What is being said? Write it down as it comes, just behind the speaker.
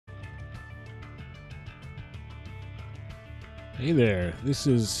Hey there, this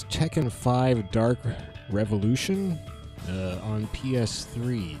is Tekken 5 Dark Revolution on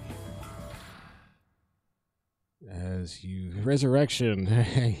PS3. As you... Resurrection!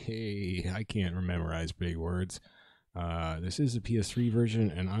 Hey, I can't memorize big words. This is the PS3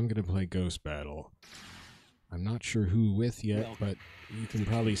 version, and I'm going to play Ghost Battle. I'm not sure who with yet, but you can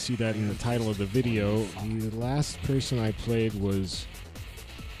probably see that in the title of the video. The last person I played was...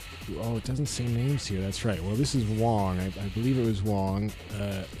 Oh, it doesn't say names here. That's right. Well, this is Wong. I believe it was Wong.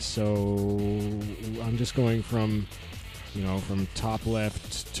 So I'm just going from, from top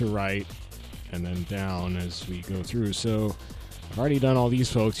left to right and then down as we go through. So I've already done all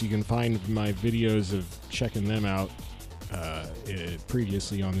these folks. You can find my videos of checking them out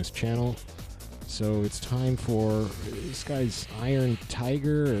previously on this channel. So it's time for this guy's Iron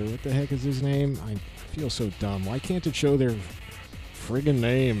Tiger, or what the heck is his name? I feel so dumb. Why can't it show their friggin'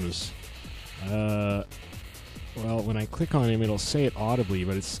 names? Well, when I click on him, it'll say it audibly,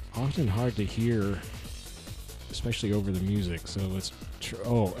 but it's often hard to hear, especially over the music. So let's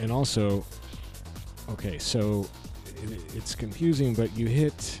oh, and also, okay, so it's confusing, but you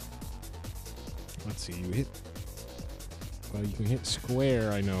hit, let's see, well, you can hit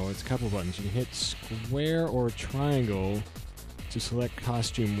square. I know it's a couple buttons. You can hit square or triangle to select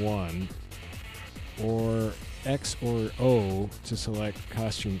costume 1, or X or O to select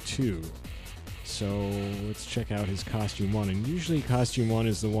costume 2. So let's check out his costume 1. And usually costume 1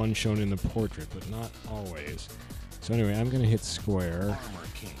 is the one shown in the portrait, but not always. So anyway, I'm going to hit square.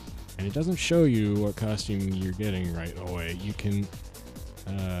 And it doesn't show you what costume you're getting right away. You can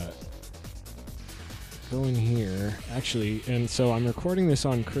go in here. Actually, and so I'm recording this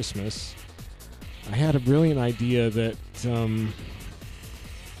on Christmas. I had a brilliant idea that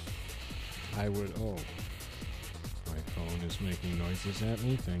I would... Oh. Phone is making noises at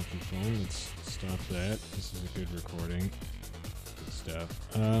me. Thank you, phone. Let's stop that. This is a good recording. Good stuff.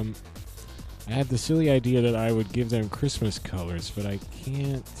 I had the silly idea that I would give them Christmas colors, but I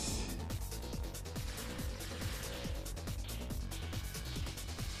can't...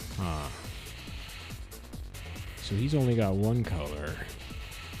 Huh. So he's only got one color.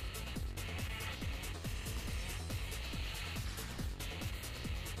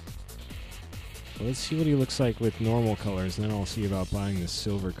 Let's see what he looks like with normal colors, and then I'll see about buying the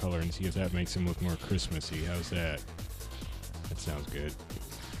silver color and see if that makes him look more Christmassy. How's that? That sounds good.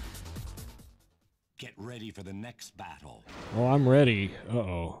 Get ready for the next battle. Oh, I'm ready.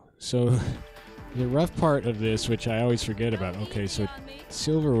 Uh-oh. So, the rough part of this, which I always forget about, okay, so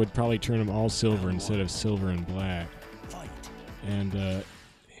silver would probably turn them all silver instead of silver and black. And,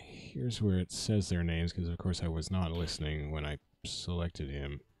 here's where it says their names, because of course I was not listening when I selected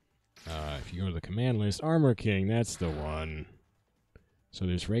him. If you go to the command list, Armor King, that's the one. So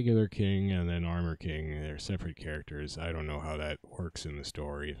there's Regular King and then Armor King. They're separate characters. I don't know how that works in the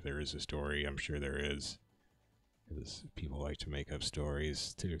story. If there is a story, I'm sure there is. Because people like to make up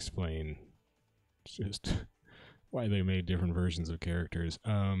stories to explain just why they made different versions of characters.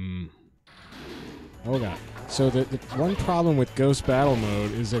 Oh god. So the one problem with Ghost Battle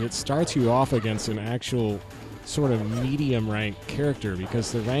Mode is that it starts you off against an actual sort of medium rank character,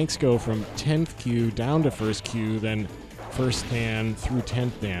 because the ranks go from 10th queue down to 1st queue, then 1st Dan through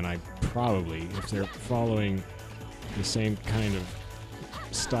 10th Dan, probably, if they're following the same kind of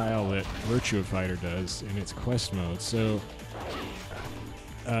style that Virtua Fighter does in its quest mode. So,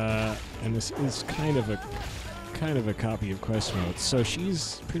 and this is kind of a copy of quest mode. So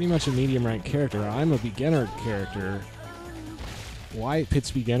she's pretty much a medium rank character. I'm a beginner character. Why it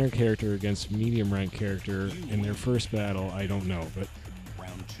pits beginner character against medium rank character in their first battle, I don't know. But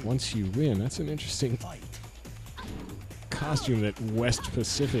once you win, that's an interesting costume that West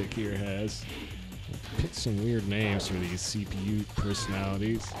Pacific here has. It pits some weird names for these CPU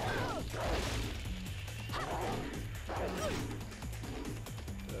personalities.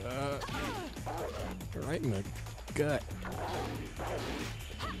 Right in the gut.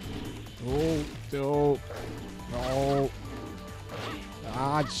 Oh, no. No.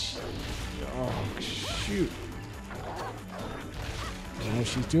 Oh, shoot. Oh,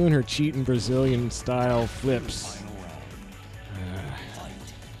 she's doing her cheating Brazilian style flips.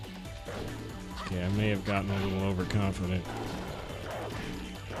 Okay, I may have gotten a little overconfident.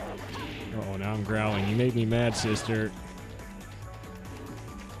 Oh, now I'm growling. You made me mad, sister.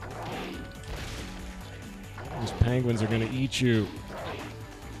 Those penguins are gonna eat you.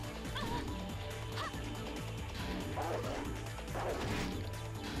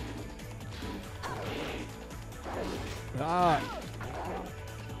 Ah.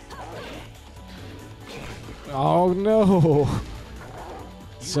 Oh no.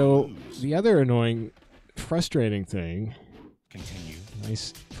 So the other annoying, frustrating thing Continue.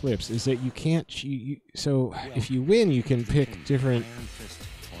 nice flips, is that you can't. So if you win, you can pick different. Iron Fist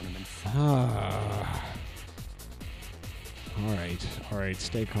Tournament 5. All right,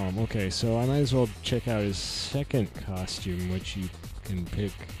 stay calm. Okay, so I might as well check out his second costume, which you can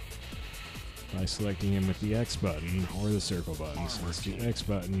pick by selecting him with the X button or the circle button. So let's do X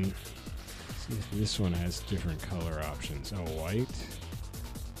button. See if this one has different color options. Oh, white.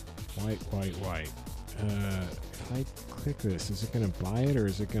 White. If I click this, is it going to buy it or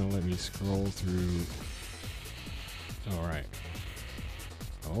is it going to let me scroll through? All right.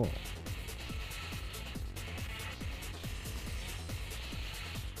 Oh.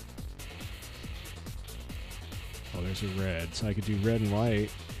 Oh, there's a red. So I could do red and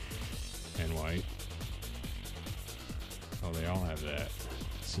white. And white. Oh, they all have that.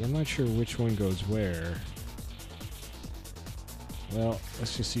 See, I'm not sure which one goes where. Well,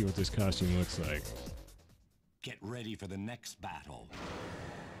 let's just see what this costume looks like. Get ready for the next battle.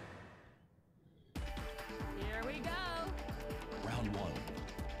 Here we go. Round 1.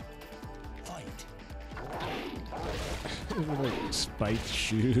 Fight. Like spiked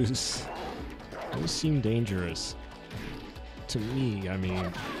shoes. Those seem dangerous. To me, I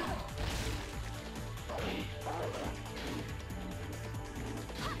mean.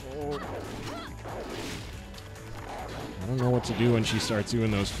 Oh. I don't know what to do when she starts doing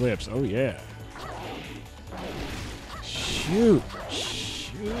those flips. Oh, yeah. Shoot.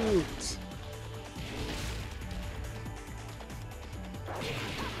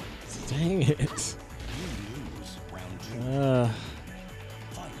 Dang it. You lose. Round 2.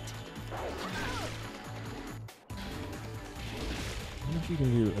 Fight. I wonder if you can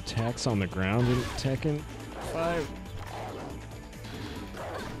do attacks on the ground in Tekken 5.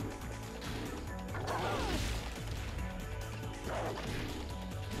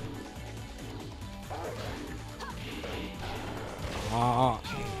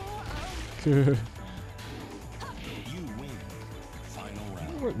 You win. Final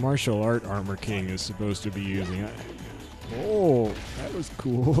round. What martial art Armor King is supposed to be using? Oh, that was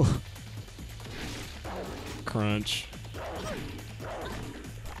cool. Crunch.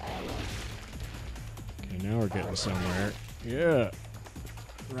 Okay, now we're getting somewhere. Yeah.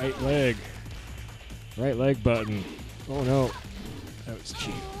 Right leg. Right leg button. Oh no. That was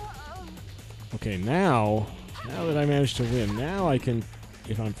cheap. Okay, now that I managed to win, now I can,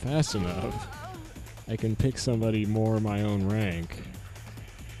 if I'm fast enough, I can pick somebody more my own rank.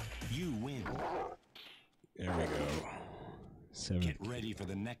 You win. There we go. 7. Get ready for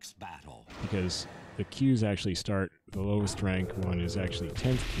the next battle. Because the queues actually start, the lowest rank one is actually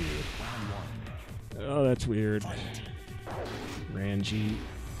 10th queue. Round 1. Oh, that's weird. Ranji.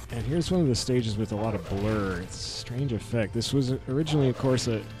 And here's one of the stages with a lot of blur. It's a strange effect. This was originally, of course,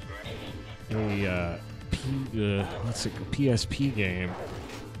 a PSP game.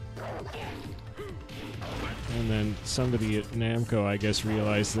 And then somebody at Namco, I guess,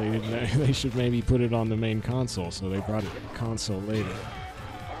 realized they should maybe put it on the main console, so they brought it to console later.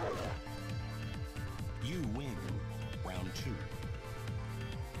 You win. Round 2.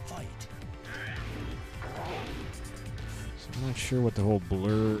 Fight. So I'm not sure what the whole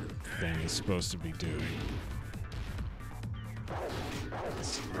blur thing is supposed to be doing.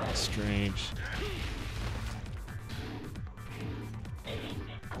 It's really strange.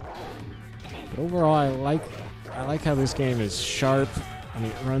 But overall, I like how this game is sharp. I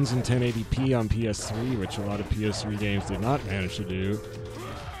mean, it runs in 1080p on PS3, which a lot of PS3 games did not manage to do.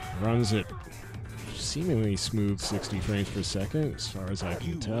 It runs at seemingly smooth 60 frames per second, as far as I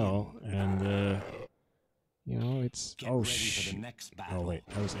can tell. And, you know, it's... Get oh, ready for the next battle. Oh, wait,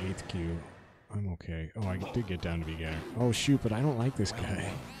 that was 8th queue. I'm okay. Oh, I did get down to beginner. Oh, shoot, but I don't like this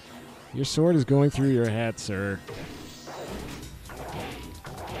guy. Your sword is going through your hat, sir.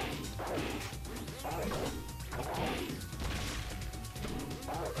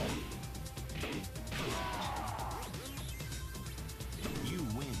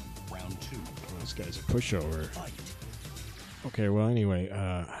 This guy's a pushover. Okay, well, anyway,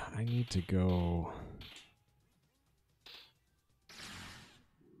 I need to go.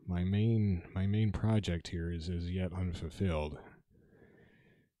 My main project here is yet unfulfilled.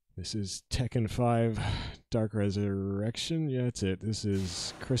 This is Tekken 5 Dark Resurrection. Yeah, that's it. This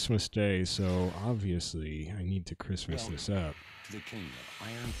is Christmas Day, so obviously I need to Christmas this up. The King of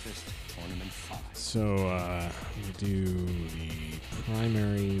Iron Fist Tournament 5. So, we'll do the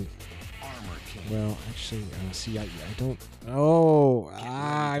primary. Armor King. Well, actually, see, I don't. Oh,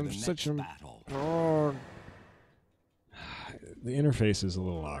 I'm the such a. next battle. Oh, the interface is a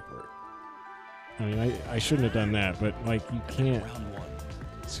little awkward. I mean, I shouldn't have done that, but like you can't. Round 1.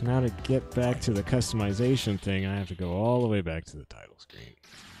 So now to get back to the customization thing, I have to go all the way back to the title screen.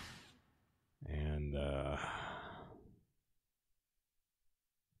 And,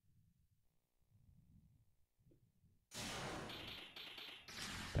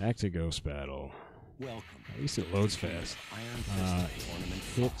 back to Ghost Battle. Welcome. At least it loads fast. Iron Fist Tournament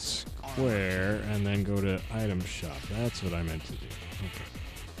Hit square and then go to item shop. That's what I meant to do. Okay.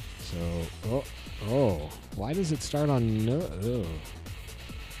 So, oh, why does it start on no? Oh.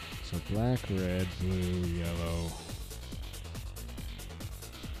 So black, red, blue, yellow.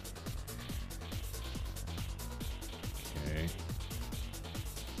 Okay.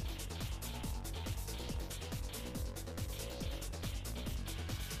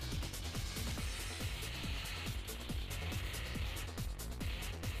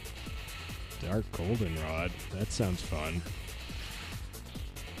 Dark goldenrod. That sounds fun.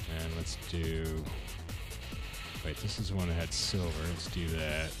 And let's do... Wait, this is one that had silver. Let's do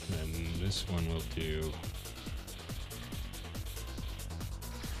that. And then this one will do...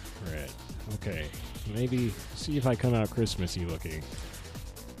 red. Okay. Maybe see if I come out Christmassy looking.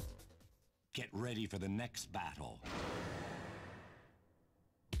 Get ready for the next battle.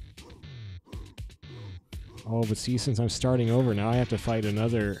 Oh, but see, since I'm starting over now, I have to fight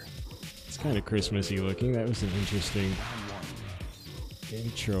another... It's kind of Christmassy looking. That was an interesting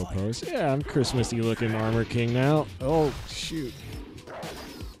intro pose. Yeah, I'm Christmassy looking Armor King now. Oh, shoot.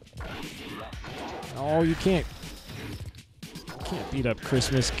 Oh, you can't beat up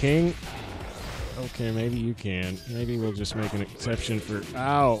Christmas King. Okay, maybe you can. Maybe we'll just make an exception for...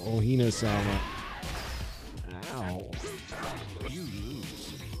 Ow, Ohina-sama. Ow. You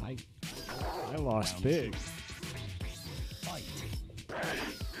lose. I lost big.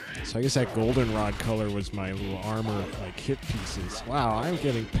 So I guess that goldenrod color was my little armor, like, hit pieces. Wow, I'm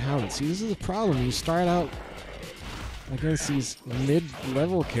getting pounded. See, this is the problem. You start out against these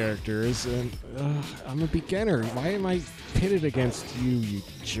mid-level characters, and I'm a beginner. Why am I pitted against you, you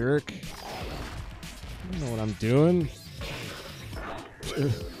jerk? I don't know what I'm doing.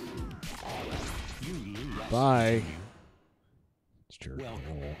 Bye. Jerk. Welcome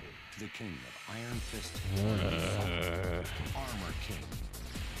to the King of Iron Fist. Armor King.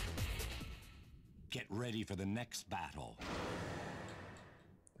 Get ready for the next battle.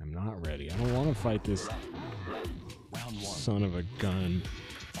 I'm not ready. I don't want to fight this Round one. son of a gun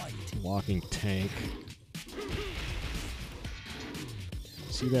walking tank.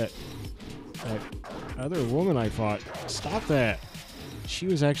 See that other woman I fought? Stop that! She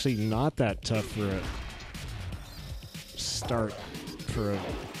was actually not that tough for a start, for a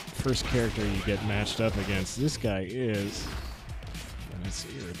first character you get matched up against. This guy is. And it's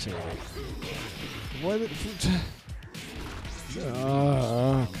irritating. What?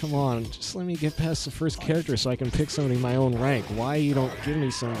 Come on. Just let me get past the first character so I can pick somebody my own rank. Why you don't give me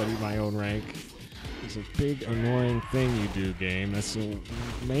somebody my own rank is a big annoying thing you do, game. That's the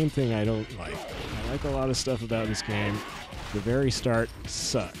main thing I don't like. I like a lot of stuff about this game. The very start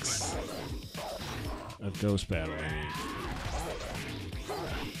sucks. Of Ghost Battle, I mean.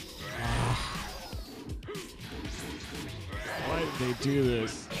 Why did they do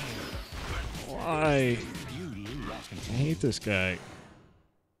this? Why? I hate this guy.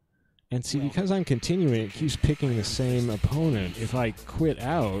 And see, because I'm continuing, it keeps picking the same opponent. If I quit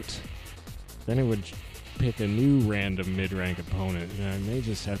out, then it would pick a new random mid-rank opponent. And I may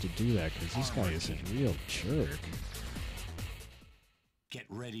just have to do that, because this guy is a real jerk. Get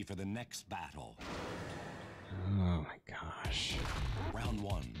ready for the next battle. Oh my gosh. Round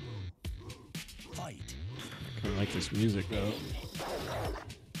one. Fight. I kind of like this music, though.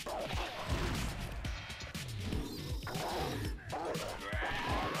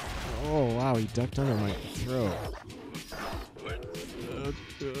 Oh, wow, he ducked under my throat.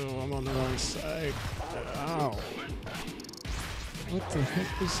 I'm on the wrong side. Ow. What the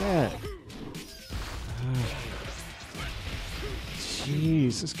heck was that?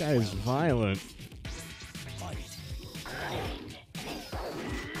 Jeez, this guy is violent.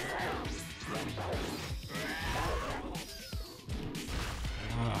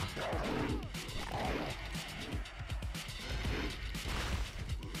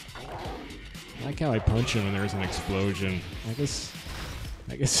 I like how I punch him and there's an explosion. I guess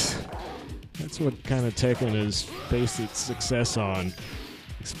that's what kind of Tekken is based its success on.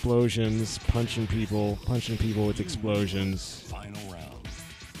 Explosions, punching people with explosions. Final round.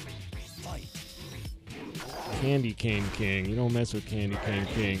 Fight. Candy Cane King. You don't mess with Candy Cane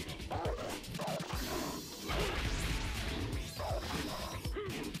King.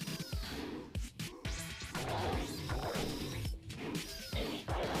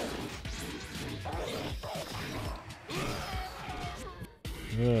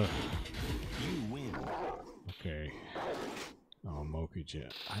 You win. Okay. Oh,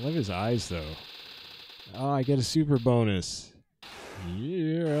 Mokujin. I love his eyes, though. Oh, I get a super bonus.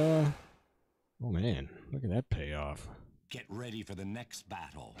 Yeah. Oh, man. Look at that payoff. Get ready for the next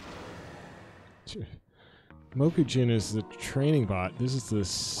battle. Mokujin is the training bot. This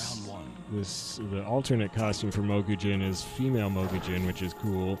is Round 1. the alternate costume for Mokujin is female Mokujin, which is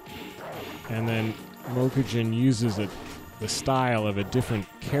cool. And then Mokujin uses the style of a different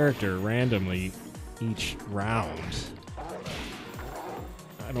character randomly each round.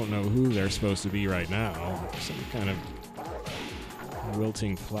 I don't know who they're supposed to be right now. Some kind of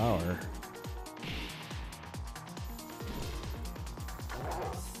wilting flower.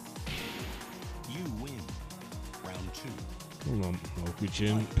 You win. Round 2. Come on,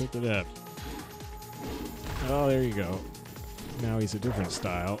 Mokujin, pick it up. Oh, there you go. Now he's a different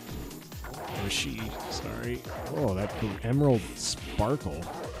style. Or she, sorry. Oh, that cool emerald sparkle.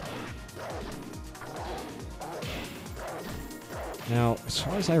 Now, as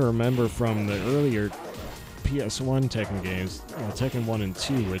far as I remember from the earlier PS1 Tekken games, Tekken 1 and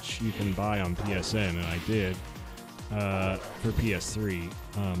 2, which you can buy on PSN, and I did, for PS3,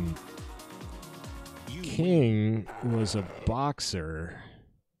 King was a boxer.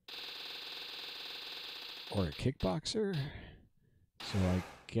 Or a kickboxer? So I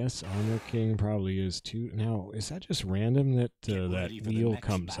guess Armor King probably is too. Now, is that just random that that wheel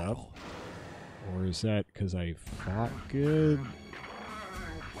comes up? Or is that because I fought good?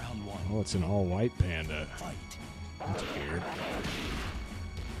 Round 1. Oh, it's an all-white panda. That's weird.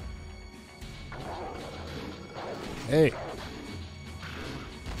 Hey!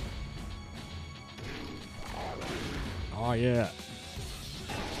 Oh, yeah.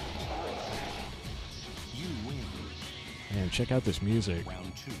 You win. Man, check out this music.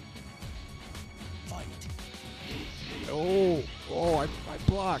 Round 2. Fight. Oh, I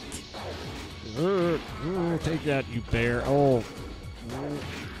blocked. Take that, you bear. Oh,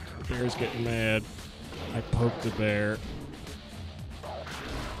 the bear's getting mad. I poked the bear.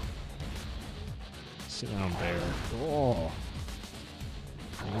 Sit down, bear. Oh,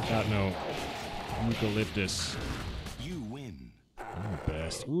 I ain't got no eucalyptus. You win. I'm the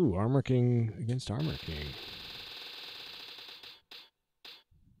best. Ooh, Armor King against Armor King.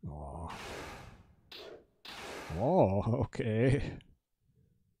 Oh. Oh, okay.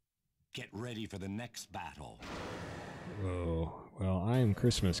 Get ready for the next battle. Whoa. Well, I am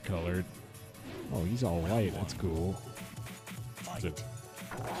Christmas colored. Oh, he's all white. That's cool. Fight.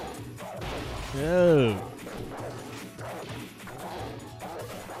 Oh!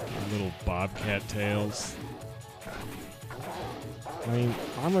 Little bobcat tails. I mean,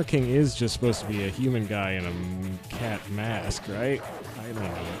 Armor King is just supposed to be a human guy in a cat mask, right? I don't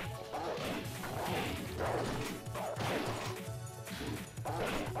know.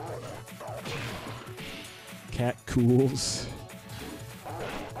 Cat cools.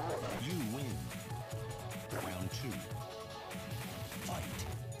 You win. Round 2. Fight.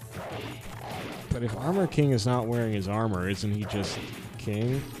 But if Armor King is not wearing his armor, isn't he just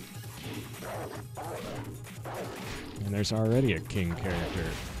King? And there's already a King character.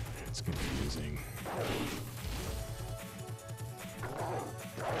 It's confusing.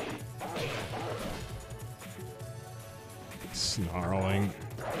 Snarling.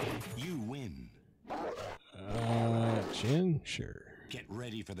 You win. Jin? Sure. Get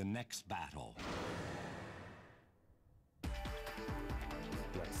ready for the next battle.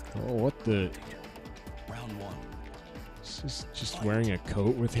 Oh, what the? Round 1. Is this just wearing a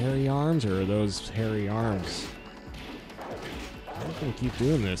coat with hairy arms, or are those hairy arms? I'm not gonna keep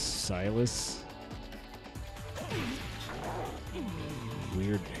doing this, Silas.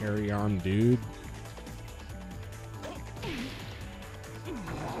 Weird hairy arm dude.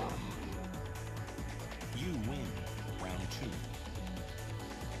 You win. Round 2.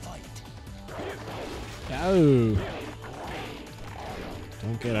 Fight. Oh!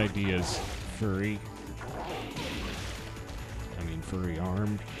 Don't get ideas, furry. I mean, furry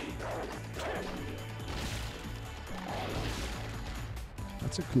armed.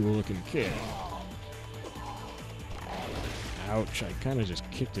 That's a cool looking kid. Ouch, I kind of just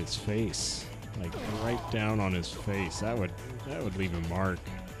kicked his face. Like, right down on his face. That would leave a mark.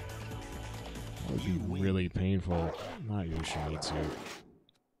 That would be really painful. Not Yoshimitsu.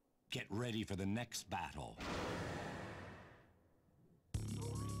 Get ready for the next battle.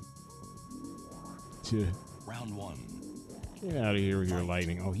 Round 1. Get out of here with your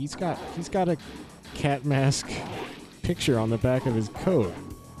lightning. Oh, he's got a cat mask picture on the back of his coat.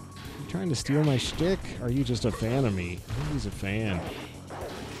 You trying to steal my shtick? Or are you just a fan of me? I think he's a fan.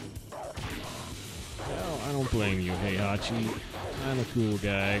 Well, I don't blame you, Heihachi. I'm a cool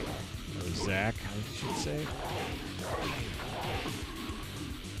guy. Or Zach, I should say.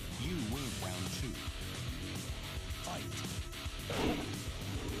 You win round 2. Fight.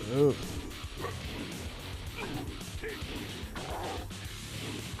 Oh.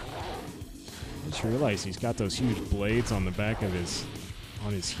 I just realized he's got those huge blades on the back of his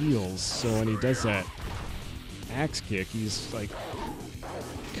heels, so when he does that axe kick, he's like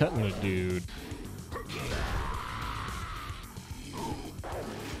cutting a dude.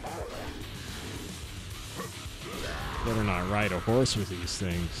 Better not ride a horse with these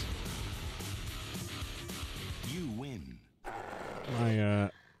things. You win.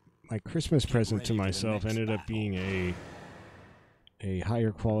 My Christmas present to myself ended up being a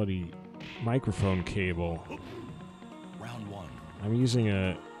higher quality microphone cable. Round 1. I'm using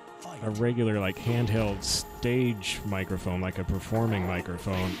a regular like handheld stage microphone, like a performing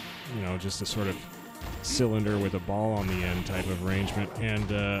microphone, you know, just a sort of cylinder with a ball on the end type of arrangement,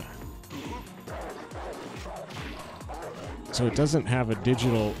 and so it doesn't have a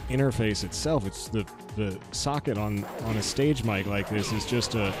digital interface itself. It's the socket on a stage mic like this is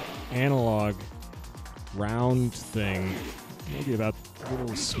just a analog round thing, maybe about a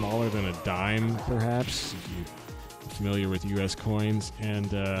little smaller than a dime, perhaps, if you're familiar with US coins, and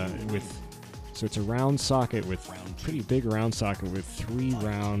so it's a round socket with pretty big round socket with 3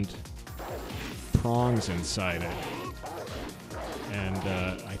 round prongs inside it, and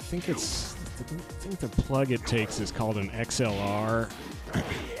I think the plug it takes is called an XLR.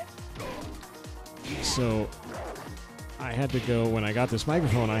 So I had to go, when I got this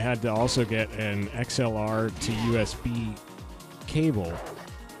microphone, I had to also get an XLR to USB cable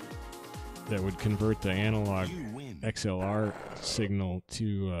that would convert the analog XLR signal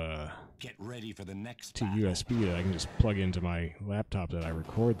to Get ready for the next to battle. USB that I can just plug into my laptop that I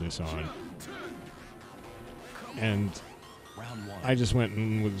record this on. And Round 1. I just went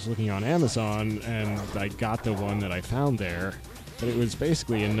and was looking on Amazon, and I got the one that I found there, but it was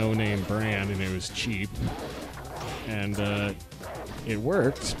basically a no-name brand, and it was cheap, and it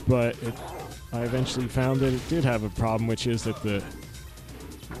worked, but I eventually found that it did have a problem, which is that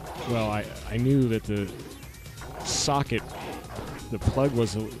I knew that the socket, the plug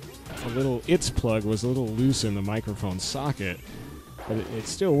was its plug was a little loose in the microphone socket, but it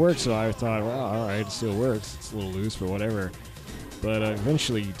still works, so I thought, well, alright, it still works, it's a little loose, but whatever. But I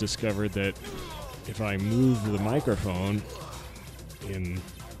eventually discovered that if I moved the microphone in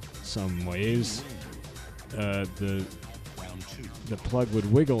some ways, the plug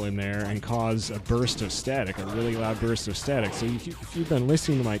would wiggle in there and cause a burst of static, a really loud burst of static. So if you've been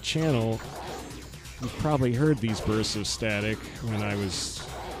listening to my channel, you've probably heard these bursts of static when I was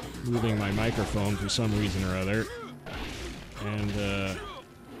moving my microphone for some reason or other. And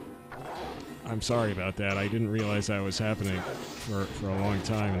I'm sorry about that. I didn't realize that was happening for a long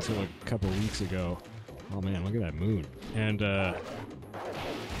time until a couple weeks ago. Oh man, look at that moon. And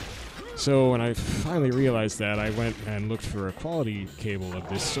so when I finally realized that, I went and looked for a quality cable of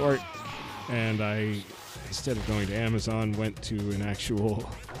this sort, and I, instead of going to Amazon, went to an actual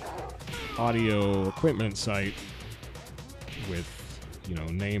audio equipment site with, you know,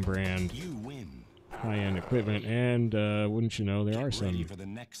 name brand, high-end equipment, and wouldn't you know, there are some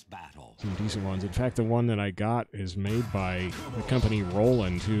decent ones. In fact, the one that I got is made by the company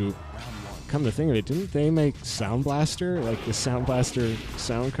Roland, who, come to think of it, didn't they make Sound Blaster? Like the Sound Blaster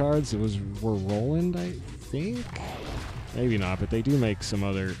sound cards? Were Roland, I think? Maybe not, but they do make some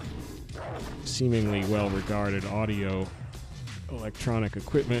other seemingly well-regarded audio electronic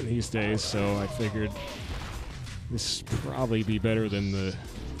equipment these days, so I figured this would probably be better than the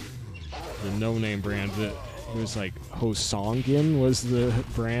no-name brand. It was like Hosongin was the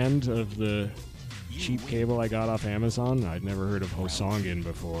brand of the cheap cable I got off Amazon. I'd never heard of Hosongin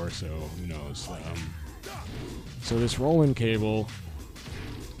before, so who knows. So this Roland cable,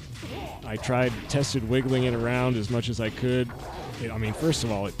 I tested wiggling it around as much as I could. I mean, first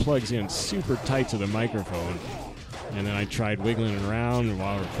of all, it plugs in super tight to the microphone, and then I tried wiggling it around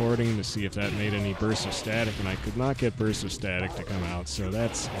while recording to see if that made any bursts of static, and I could not get bursts of static to come out, so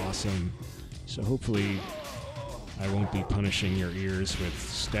that's awesome. So hopefully I won't be punishing your ears with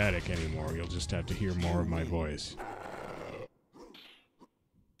static anymore. You'll just have to hear more of my voice.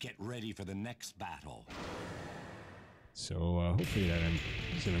 Get ready for the next battle. So hopefully that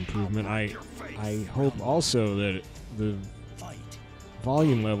is an improvement. I hope also that the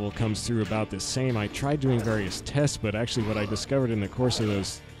volume level comes through about the same. I tried doing various tests, but actually what I discovered in the course of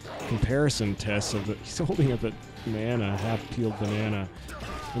those comparison tests of he's holding up a banana, half-peeled banana.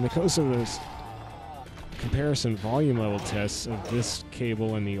 In the course of those comparison volume level tests of this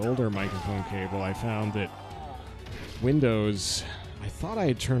cable and the older microphone cable, I found that Windows, I thought I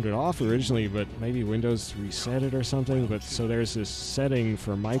had turned it off originally, but maybe Windows reset it or something. But so there's this setting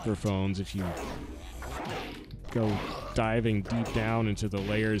for microphones. If you go diving deep down into the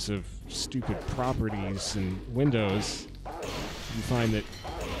layers of stupid properties in Windows, you find that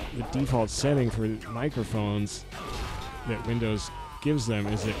the default setting for microphones that Windows gives them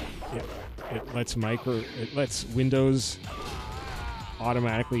is that it lets Windows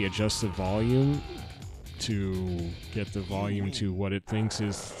automatically adjust the volume to get the volume to what it thinks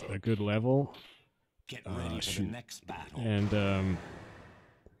is a good level. Get ready for the next battle. And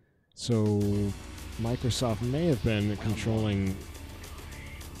so Microsoft may have been controlling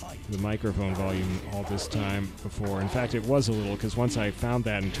the microphone volume all this time before. In fact, it was a little, because once I found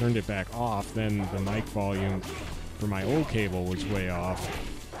that and turned it back off, then the mic volume for my old cable was way off.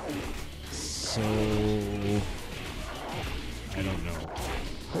 So I don't know.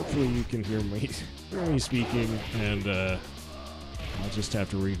 Hopefully you can hear me speaking, and I'll just have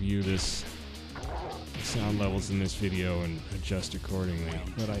to review this sound levels in this video and adjust accordingly.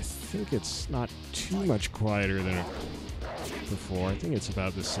 But I think it's not too much quieter than before. I think it's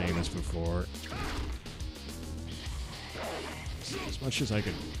about the same as before. As much as I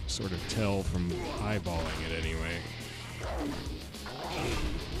could sort of tell from eyeballing it anyway.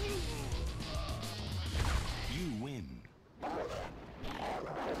 You win.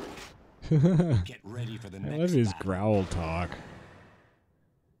 Get ready for the next I love his battle. growl talk.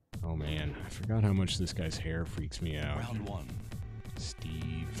 Oh man, I forgot how much this guy's hair freaks me out. Round one.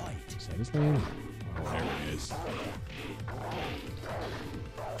 Steve. Fight. Is that his name? Oh, there it is.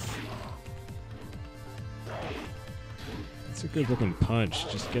 It's a good looking punch.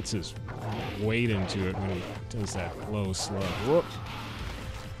 Just gets his weight into it when he does that low slug. Whoop.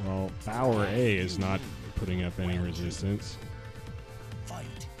 Well, Power A is not putting up any resistance. Fight.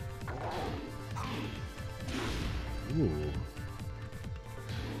 Ooh.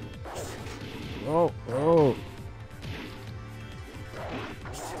 Oh, oh.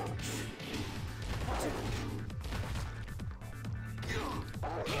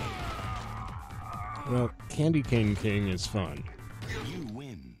 Well, Candy Cane King is fun. You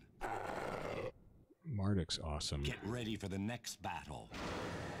win. Marduk's awesome. Get ready for the next battle.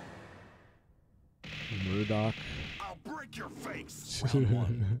 Murdoch. I'll break your face. Round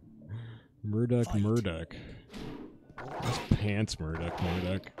one. Murdoch. His pants, Murdoch.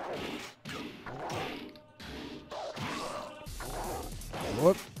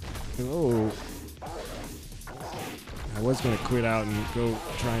 Whoop. Oh. I was going to quit out and go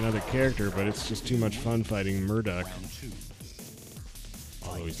try another character, but it's just too much fun fighting Murdoch. Round two.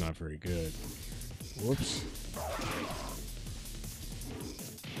 Although he's not very good. Whoops.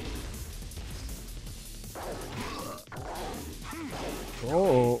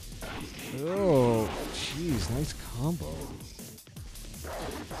 Oh. Oh. Jeez, nice combo.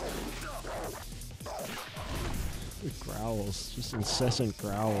 The growls. Just incessant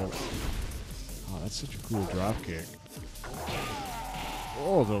growls. Oh, that's such a cool drop kick.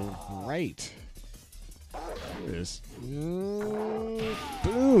 Oh, the right. Look at this.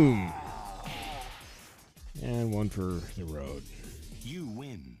 Boom. And one for the road. You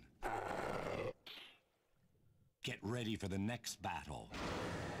win. Get ready for the next battle.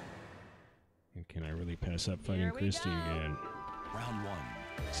 And can I really pass up fighting Here we Christy go. again? Round one.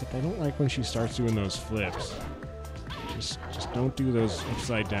 Except I don't like when she starts doing those flips. Just don't do those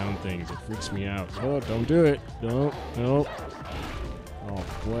upside down things. It freaks me out. Oh, don't do it. Don't. No. Oh,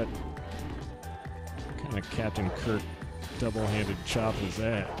 what kind of Captain Kirk double-handed chop is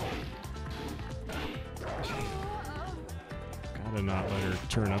that? Gotta not let her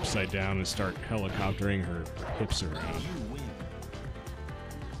turn upside down and start helicoptering her hips around. You win.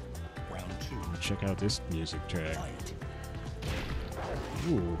 Round two. Check out this music track. Fight.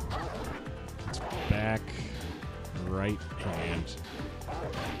 Ooh. It's back, right hand.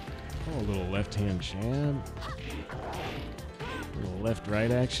 Oh, a little left hand jab. A little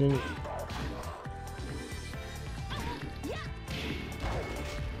left-right action.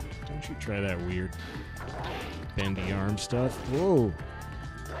 Don't you try that weird bendy arm stuff. Whoa.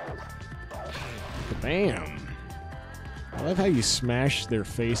 Bam. I love how you smash their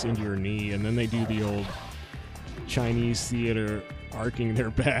face into your knee and then they do the old Chinese theater arcing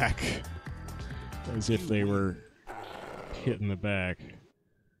their back as if they were hitting the back.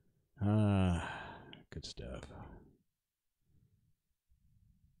 Ah, good stuff.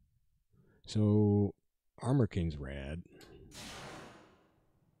 So, Armor King's rad.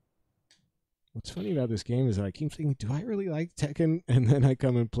 What's funny about this game is that I keep thinking, do I really like Tekken? And then I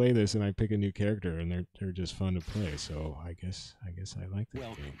come and play this and I pick a new character and they're just fun to play. So I guess I like this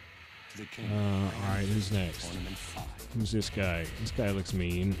Welcome game. to the king. Alright, who's next? Tournament 5. Who's this guy? This guy looks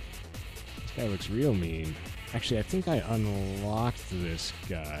mean. This guy looks real mean. Actually, I think I unlocked this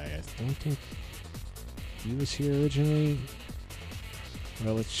guy. I don't think he was here originally.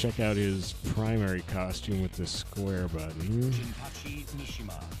 Well, let's check out his primary costume with the square button. Jinpachi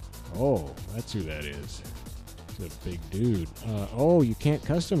Mishima. Oh, that's who that is. He's a big dude. Oh, you can't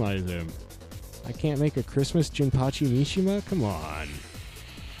customize him. I can't make a Christmas Jinpachi Mishima? Come on.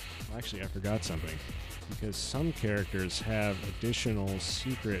 Well, actually, I forgot something. Because some characters have additional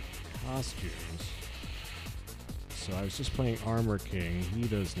secret costumes. So I was just playing Armor King. He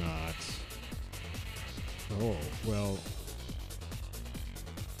does not. Oh, well...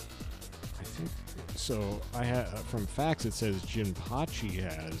 I think... So, I have from Fax it says Jinpachi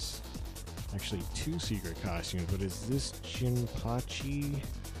has actually 2 secret costumes, but is this Jinpachi?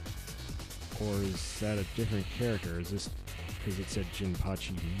 Or is that a different character? Is this... Because it said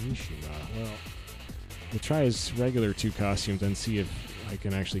Jinpachi Mishima. Well... We'll try his regular 2 costumes and see if I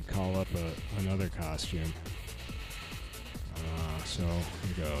can actually call up another costume. So,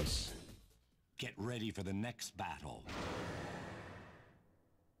 here goes. Get ready for the next battle.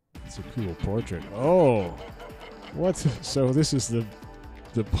 It's a cool portrait. Oh! What? So this is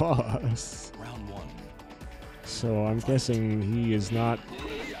the boss. Round 1. So I'm guessing he is not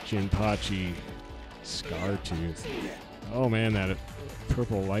Jinpachi Scartooth. Oh man, that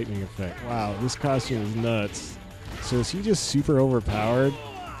purple lightning effect. Wow, this costume is nuts. So is he just super overpowered?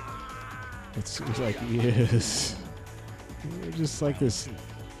 It seems like he is. You're just like this.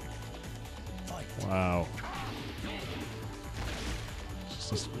 Wow.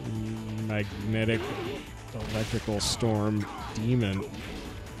 Just this magnetic electrical storm demon.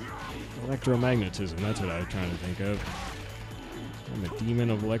 Electromagnetism, that's what I was trying to think of. I'm a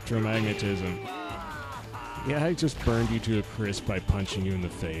demon of electromagnetism. Yeah, I just burned you to a crisp by punching you in the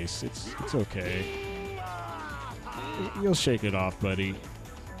face. It's okay. You'll shake it off, buddy.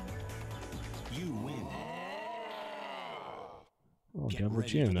 You win. Oh, Get double ready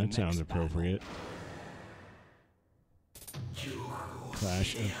chin, for the that sounds next battle. appropriate.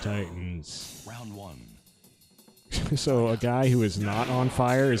 Clash of Titans. Round 1. So a guy who is not on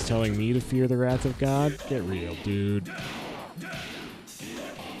fire is telling me to fear the wrath of God? Get real, dude.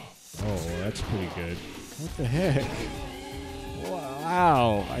 Oh, that's pretty good. What the heck?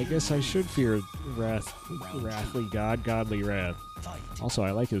 Wow, I guess I should fear wrathly God, godly wrath. Also,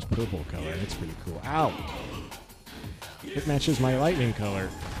 I like his purple color. That's pretty cool. Ow! It matches my lightning color.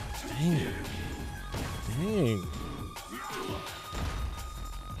 Dang it. Dang.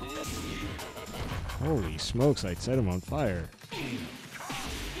 Holy smokes, I'd set him on fire.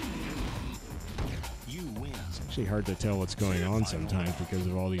 You win. It's actually hard to tell what's going on sometimes because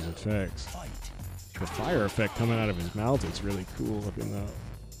of all these effects. The fire effect coming out of his mouth is really cool. Look at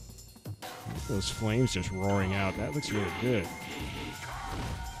those flames just roaring out. That looks really good.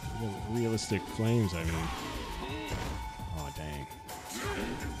 Realistic flames, I mean. Oh, dang.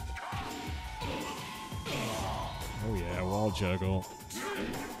 Oh yeah, wall juggle.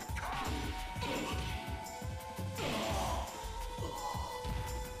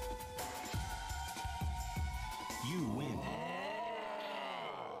 You win.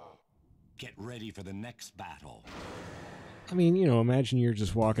 Get ready for the next battle. I mean, you know, imagine you're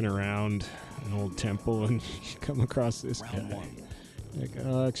just walking around an old temple and you come across this guy. Round 1. Like,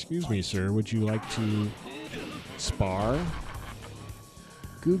 excuse me, sir, would you like to spar?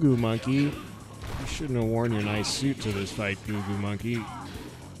 Goo Goo Monkey, you shouldn't have worn your nice suit to this fight, Goo Goo Monkey.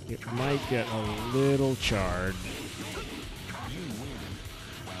 It might get a little charred. You win.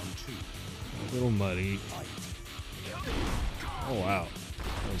 Round 2. A little muddy. Oh, wow.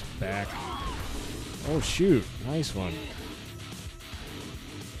 That was back. Oh, shoot. Nice one.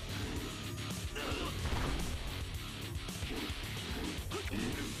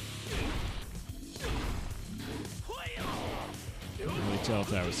 Couldn't really tell if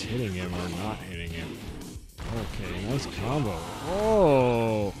that was hitting him or not hitting him. Okay, nice combo.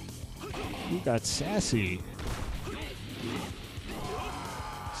 Oh! You got sassy.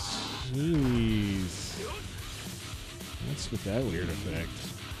 Jeez. What's with that weird effect?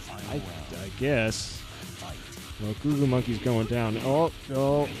 I guess. Well, Goo Goo Monkey's going down. Oh,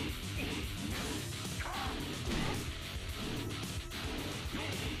 no.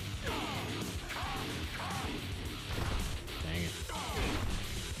 Dang it.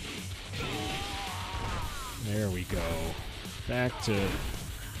 There we go. Back to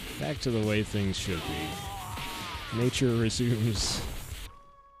the way things should be. Nature resumes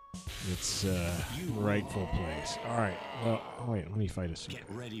its rightful place. Alright, well, wait, let me fight a suit. Get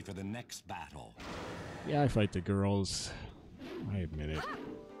ready for the next battle. Yeah, I fight the girls. I admit it.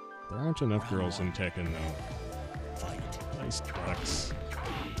 There aren't enough girls in Tekken, though. Nice ducks.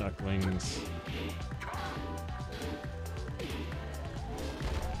 Ducklings.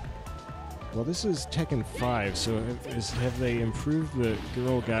 Well, this is Tekken 5, so have they improved the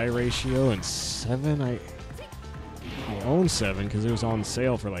girl-guy ratio in 7? I own 7 because it was on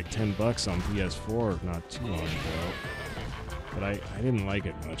sale for like $10 on PS4 not too long ago. But I didn't like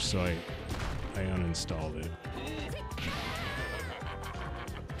it much, so I uninstalled it.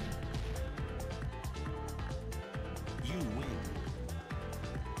 You win.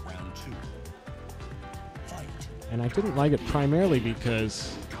 Round 2. Fight. And I didn't like it primarily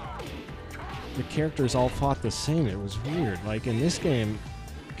because the characters all fought the same. It was weird. Like in this game,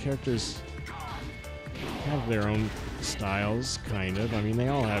 characters have their own styles, kind of. I mean, they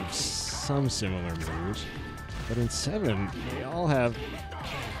all have some similar moves. But in 7, they all have,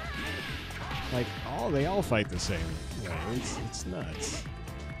 like, they all fight the same way. It's nuts.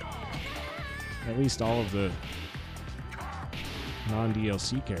 At least all of the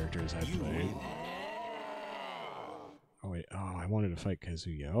non-DLC characters I played. Oh wait, I wanted to fight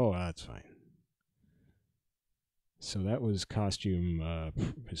Kazuya. Oh, that's fine. So that was costume,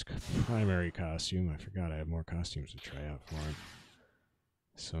 his primary costume. I forgot I have more costumes to try out for him.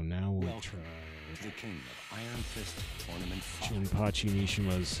 So now we'll try the King of Iron Fist Tournament 5. Jinpachi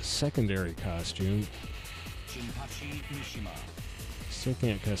Mishima's secondary costume. Jinpachi Mishima. Still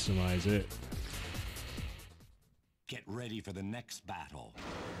can't customize it. Get ready for the next battle.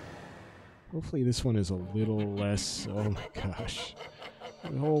 Hopefully this one is a little less... Oh my gosh.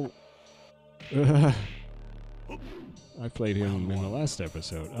 The whole... I played him in the last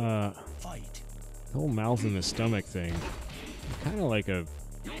episode. Fight. The whole mouth in the stomach thing. Kind of like a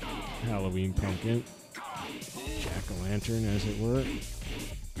Halloween pumpkin. Jack-o'-lantern, as it were.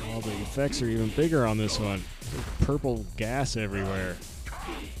 All the effects are even bigger on this one. There's purple gas everywhere.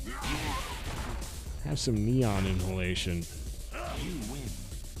 Have some neon inhalation. You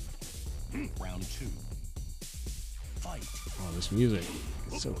win. Round 2. Fight. Oh, this music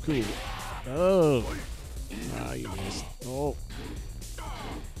is so cool. Oh! Ah, you missed. Oh.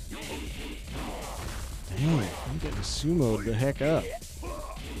 Dang, I'm getting sumoed the heck up.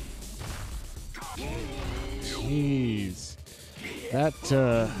 Jeez. That,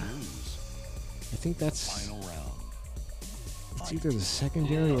 I think that's... Final round. It's either the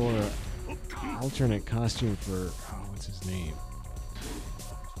secondary or an alternate costume for... Oh, what's his name?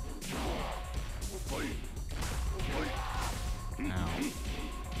 Ow.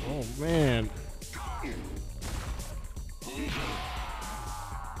 Oh, man.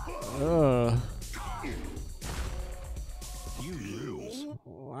 You lose.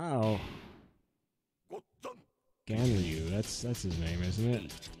 Wow. Ganryu, that's his name, isn't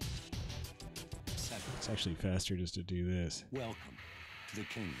it? It's actually faster just to do this. Welcome to the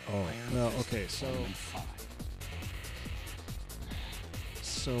King of Oh, Iron well, Fist okay, so... Tournament 5.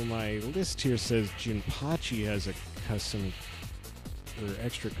 So my list here says Jinpachi has a custom or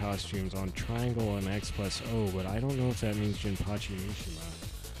extra costumes on Triangle and X+O, but I don't know if that means Jinpachi Mishima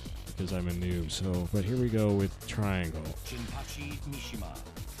because I'm a noob. So, but here we go with Triangle. Jinpachi Mishima.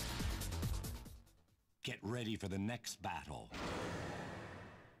 Get ready for the next battle.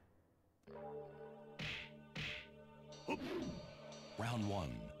 Round 1.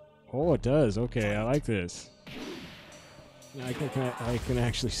 Oh, it does. Okay, I like this. I can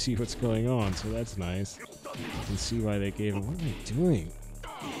actually see what's going on, so that's nice. You can see why they gave him. What am I doing?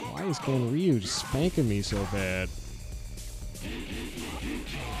 Why is Ganryu just spanking me so bad?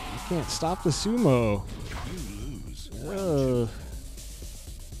 I can't stop the sumo. You lose.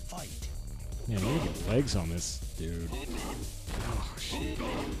 Fight. Man, I'm gonna get legs on this dude. Oh, shit.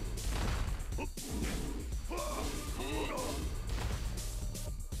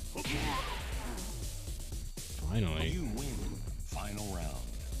 Finally. You win. Final round.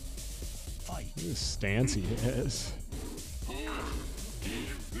 Fight. Look at this stance he has.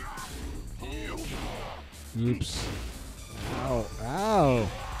 Oops. Ow. Ow.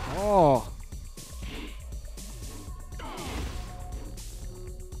 Oh.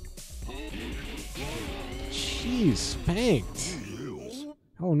 Jeez, spanked.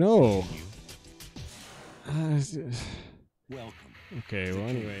 Oh no. Welcome. Okay, well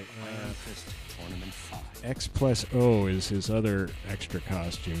anyway. Iron Fist Tournament 5. X+O is his other extra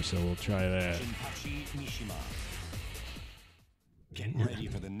costume, so we'll try that. Jinpachi Mishima. Get ready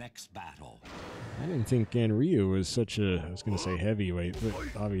for the next battle. I didn't think Ganryu was such a, I was going to say heavyweight, but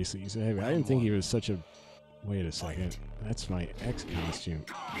obviously he's a heavyweight. I didn't think he was such a, wait a second, that's my X costume.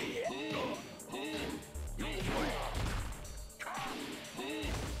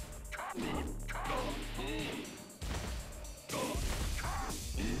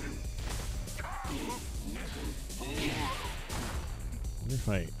 if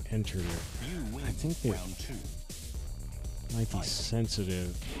I enter it. I think it might be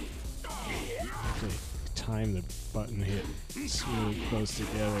sensitive. I have to time the button hit really close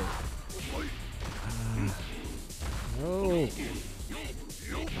together. No!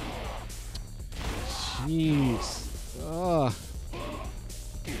 Jeez. Oh.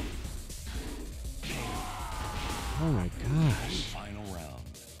 Oh my gosh. Final round.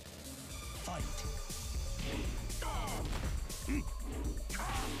 Fight.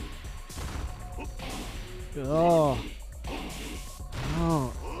 Oh.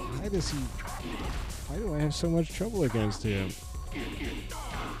 Oh. Why does he... Why do I have so much trouble against him?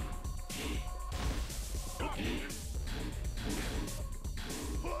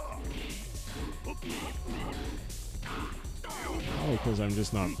 Probably because I'm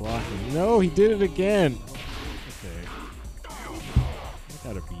just not blocking. No, he did it again! Okay. I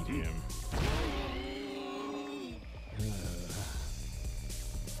gotta beat him.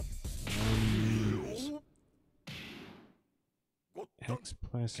 X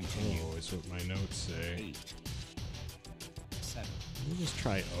plus O is what my notes say. 8, 7, Let me just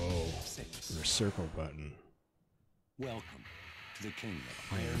try O 6. or circle button. Welcome to the King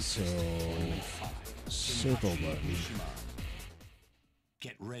of Yeah, Iron so Fist Tournament 5. circle Jinpachi button. Mishima.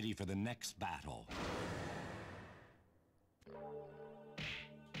 Get ready for the next battle.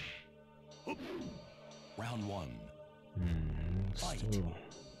 Round 1. Still.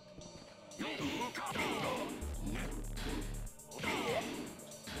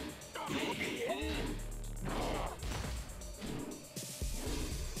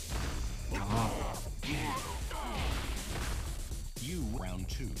 You round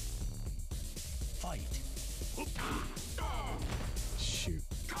 2. Fight. Shoot.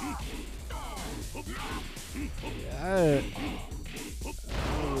 Yeah.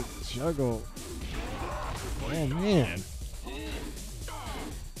 Oh, juggle. Oh man.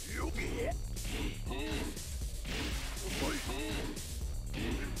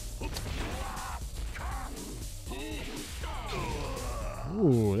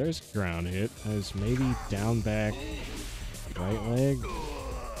 Ooh, there's a ground hit. As maybe down back right leg.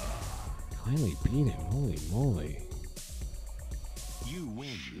 Finally beat him. Holy moly. You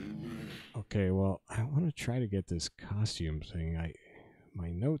win. Okay, well, I want to try to get this costume thing.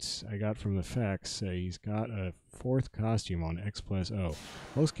 My notes I got from the facts say he's got a 4th costume on X plus O.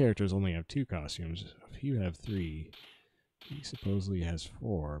 Most characters only have 2 costumes. A few have 3. He supposedly has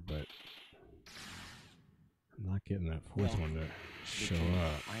 4, but I'm not getting that 4th one to show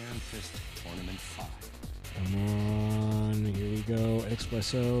up. Iron Fist Tournament 5. Come on, here we go. X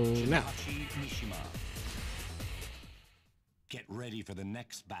plus O. Now. Jinpachi Mishima. Get ready for the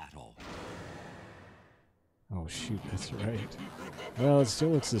next battle. Oh shoot, that's right. Well, it still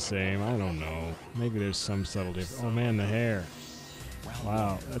looks the same. I don't know. Maybe there's some subtle difference. Oh man, the hair.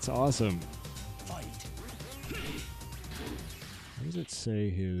 Wow, that's awesome. Fight. What does it say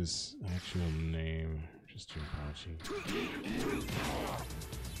his actual name? Just Jinpachi.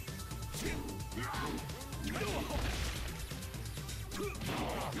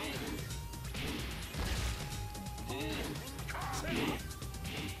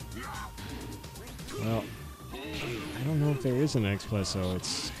 Well, I don't know if there is an X plus O.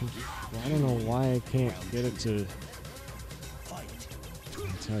 It's... I don't know why I can't get it to...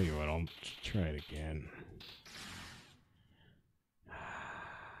 I'll tell you what, I'll try it again.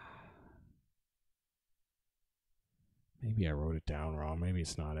 Maybe I wrote it down wrong. Maybe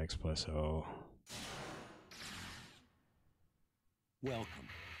it's not X plus O. Welcome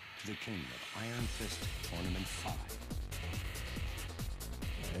to the King of Iron Fist Tournament 5.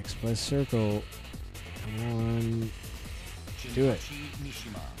 X plus circle. Come on. Do it. Jinpachi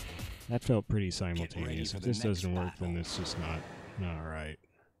Mishima. That felt pretty simultaneous. for If the this next doesn't work, then battle. it's just not right.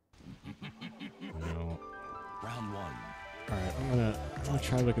 No. Round 1. Alright, I'm gonna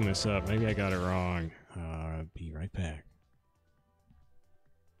try looking this up. Maybe I got it wrong. Be right back.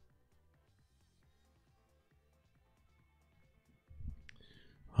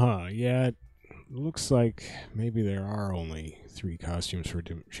 Huh, yeah, it looks like maybe there are only 3 costumes for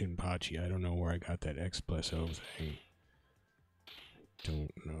Jinpachi. I don't know where I got that X plus O thing.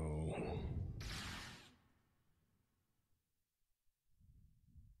 Don't know.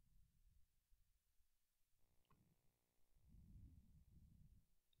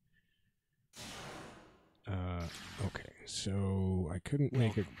 Okay, so I couldn't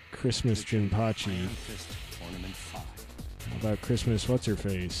make a Christmas Jinpachi. Iron Fist Tournament 5. How about Christmas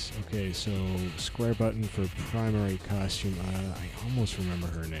What's-Her-Face? Okay, so square button for primary costume. I almost remember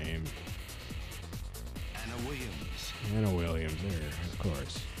her name. Anna Williams. Anna Williams, there, of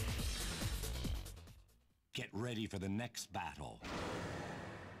course. Get ready for the next battle.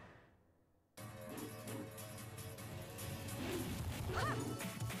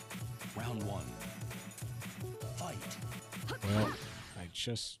 Well, I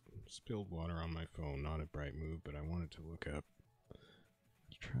just spilled water on my phone. Not a bright move, but I wanted to look up. I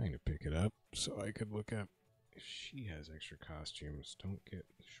was trying to pick it up so I could look up if she has extra costumes. Don't get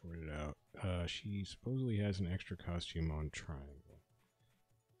shorted out. She supposedly has an extra costume on Triangle.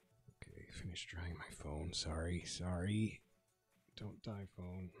 Okay, finished drying my phone. Sorry. Don't die,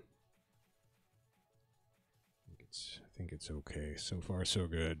 phone. I think it's okay. So far, so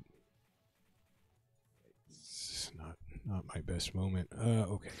good. It's not my best moment.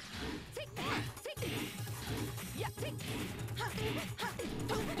 Okay.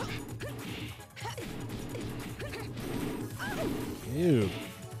 Ew.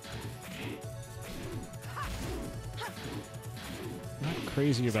 Not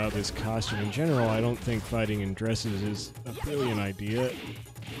crazy about this costume. In general, I don't think fighting in dresses is a brilliant idea.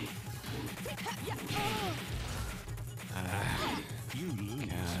 You lose.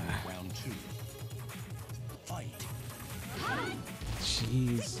 Round 2. Fight.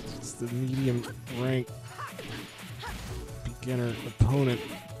 Jeez, it's the medium rank beginner opponent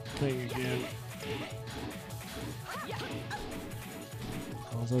thing again.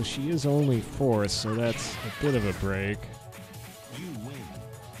 Although she is only 4th, so that's a bit of a break. You win.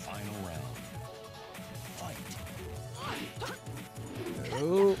 Final round. Fight.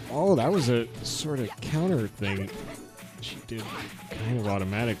 Oh, that was a sort of counter thing she did kind of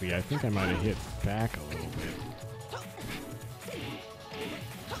automatically. I think I might have hit back a little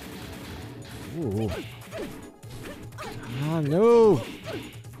bit. Ooh. Ah, no!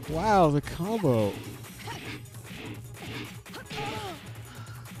 Wow, the combo.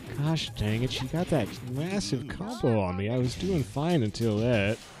 Gosh dang it, she got that massive combo on me. I was doing fine until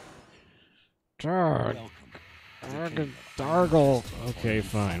that. Dargle. Okay,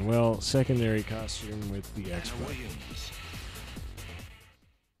 fine. Well, secondary costume with the expert.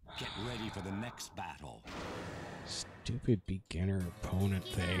 Get ready for the next battle. Stupid beginner opponent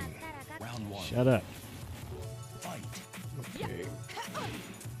thing. Round 1. Shut up. Fight. Okay.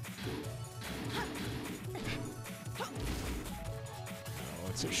 Oh,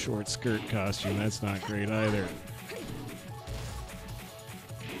 it's a short skirt costume. That's not great either.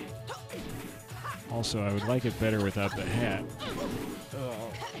 Also, I would like it better without the hat.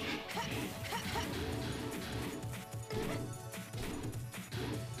 Oh.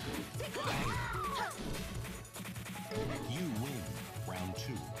 You win. Round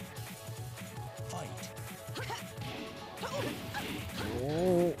 2. Fight.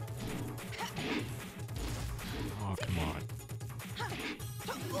 Oh. Oh, come on.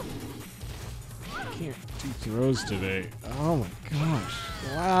 I can't do throws today. Oh my gosh.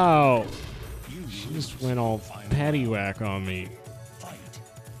 Wow. She just went all paddywhack on me. Fight.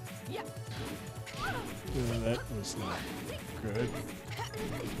 That was not good.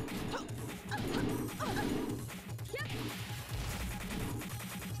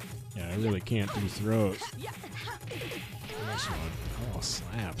 Yeah, I really can't do throws. This one. Oh,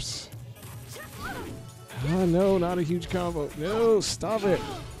 slaps. Oh, no, not a huge combo. No, stop it.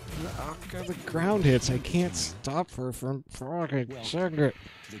 Oh, God, the ground hits. I can't stop her from fucking sugar.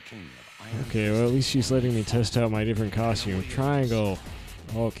 Okay, well, at least she's letting me test out my different costume. Triangle.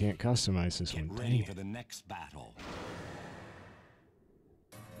 Oh, can't customize this one. Get Dang ready it. for the next battle.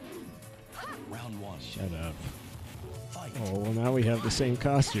 Round 1. Shut up. Fight. Oh, well, now we have the same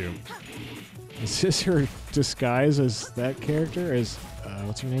costume. Is this her disguise as that character? As,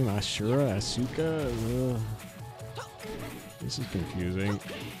 what's her name? Ashura? Asuka? Ugh. This is confusing.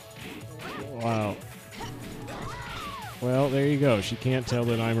 Wow. Well, there you go. She can't tell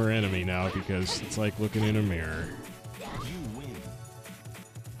that I'm her enemy now because it's like looking in a mirror. You win.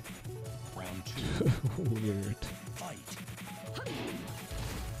 Round 2. Weird. Fight.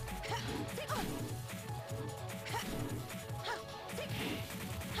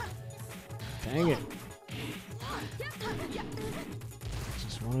 Dang it.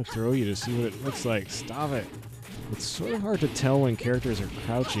 Just want to throw you to see what it looks like. Stop it. It's sort of hard to tell when characters are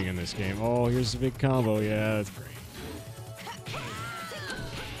crouching in this game. Oh, here's the big combo. Yeah, that's great.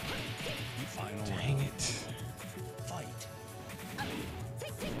 Final Dang round. it. Fight.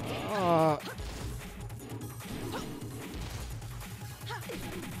 Ah.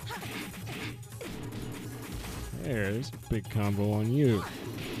 There's a big combo on you.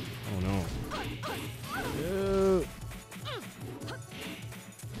 Oh no.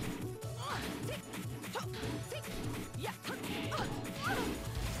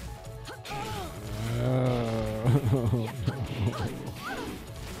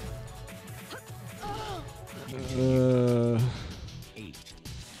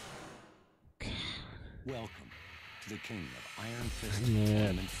 Welcome to the Kingdom of Iron Fist Man.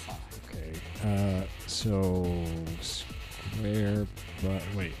 Tournament 5. Okay. So square, but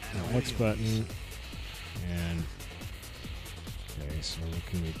wait, no, X button, and okay, so what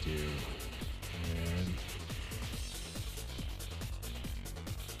can we do? Red.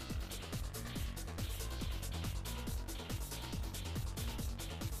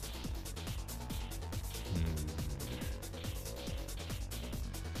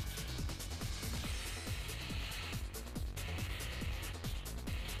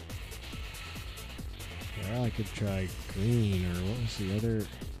 Well, I could try green, or what was the other?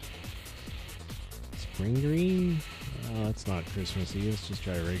 Spring green? Oh, that's not Christmassy. Let's just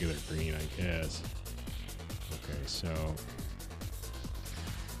try regular green, I guess. Okay, so...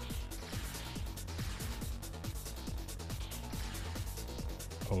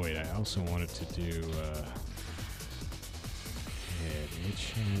 Oh wait, I also wanted to do, head,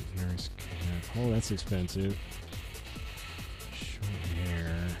 witch hat, nurse cap. Oh, that's expensive. Short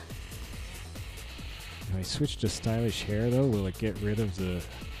hair. If I switch to stylish hair, though, will it get rid of the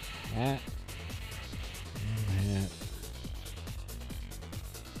hat? And hat.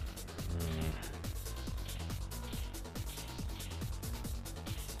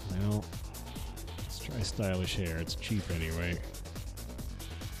 Well, let's try stylish hair. It's cheap anyway.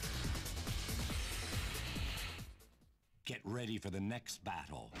 Get ready for the next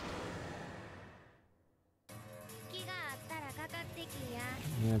battle.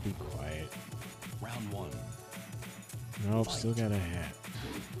 Yeah, be quiet. Round one. Nope, still got a hat.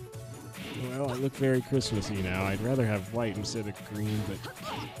 Well, I look very Christmassy now. I'd rather have white instead of green, but...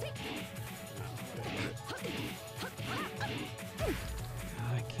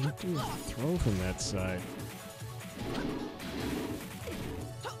 I can't do a throw from that side.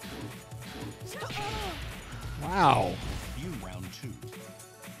 Wow! You round two.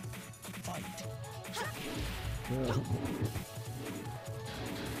 Fight. Good.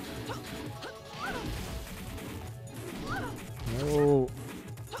 No.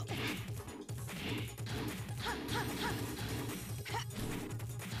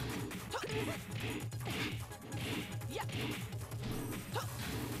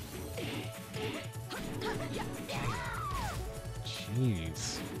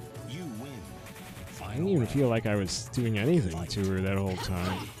 Jeez. You win. I didn't even feel like I was doing anything to her that whole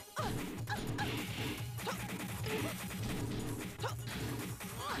time.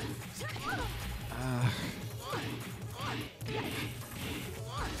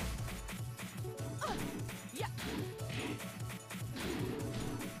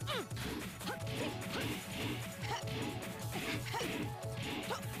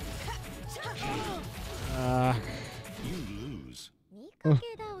 You lose.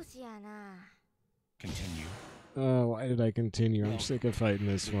 Continue. Why did I continue? I'm sick of fighting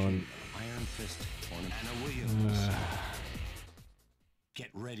this one. Iron Fist tournament. Anna Williams. Get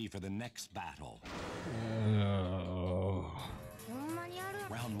ready for the next battle.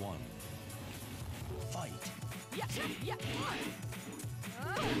 Round one. Fight.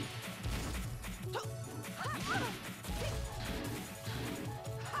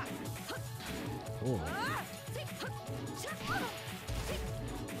 Oh.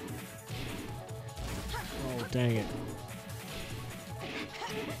 Oh, dang it.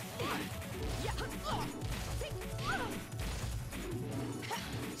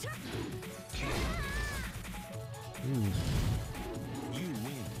 You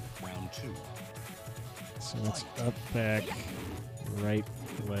win. Round two. So it's up, back, right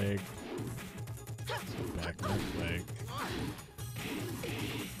leg, so back, left leg.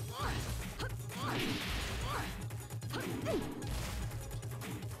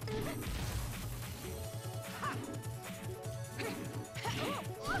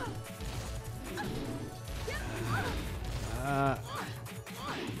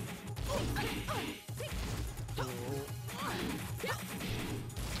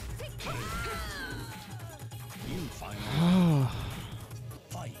 You finally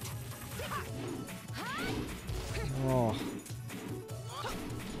fight. Oh.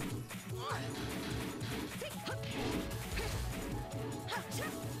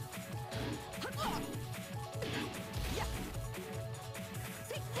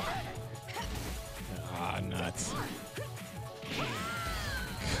 Ah, nuts.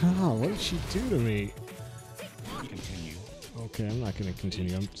 God, what did she do to me? Continue. Okay, I'm not gonna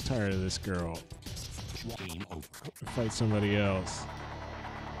continue. I'm tired of this girl. Game over. Fight somebody else.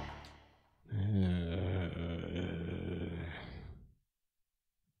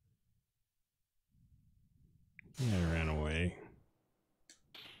 Yeah, I ran away.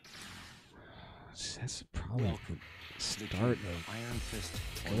 That's the problem with the start of Iron Fist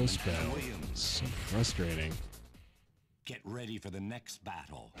Ghost tournament. Anna Battle. Williams. It's so frustrating. Get ready for the next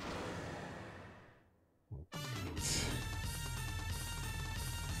battle.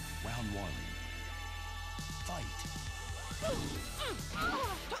 Round one. Fight.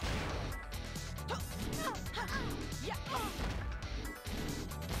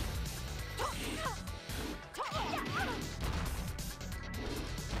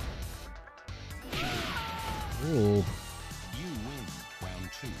 Oh. You win. Round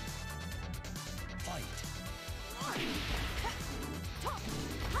two. Fight.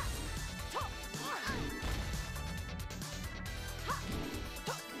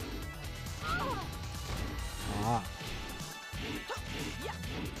 Ah.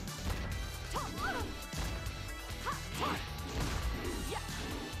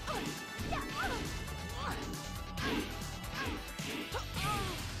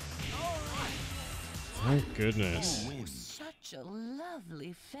 Thank goodness. You win. Such a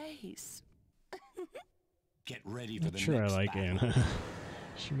lovely face. Get ready for Not the sure I next like battle. Anna.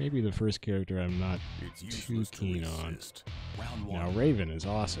 She may be the first character I'm not It's too useless to keen on. resist. Round one. Now Raven is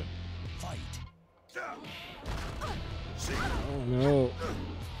awesome. Fight. Oh no.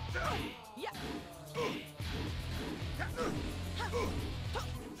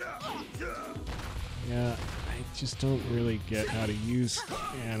 Yeah, I just don't really get how to use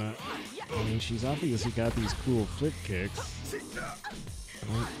Anna. I mean, she's obviously got these cool flip kicks.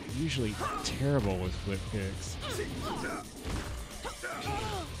 I'm usually terrible with flip kicks.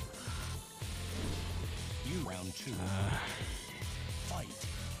 You round two. Fight.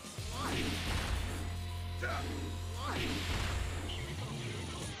 I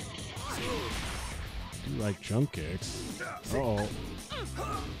do like jump kicks. Uh-oh.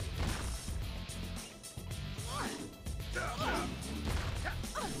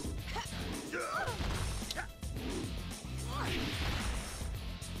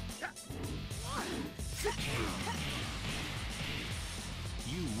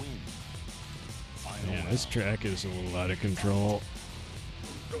 You win. Final Man, round. this track is a little out of control.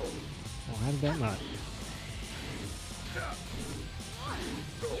 Oh, how did that not?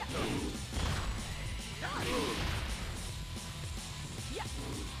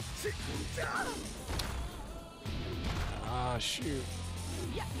 Ah, shoot.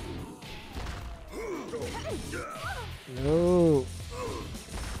 No.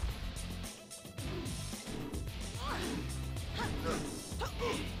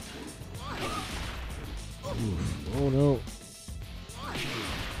 Oof. Oh no.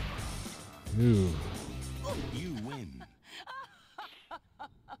 Ooh. You win.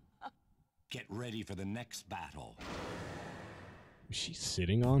 Get ready for the next battle. Is she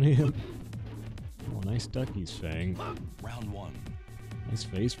sitting on him? Oh, nice ducky's fang. Round one. Nice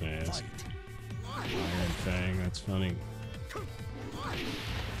face mask. Fight. Iron fang, that's funny.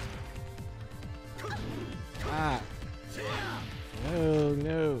 Ah! Oh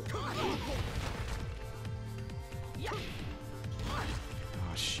no!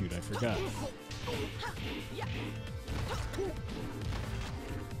 Oh shoot, I forgot.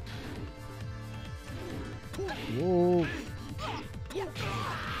 Whoa!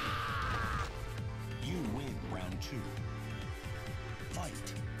 You win round two.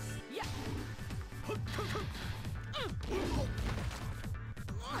 Fight.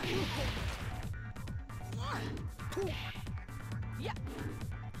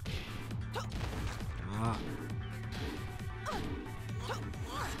 Ah!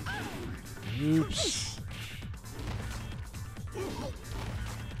 Oops!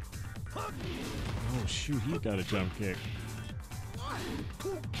 Oh shoot, he got a jump kick.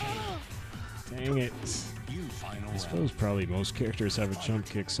 Dang it. You final I round. suppose probably most characters have a jump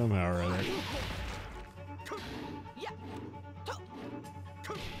kick somehow or other.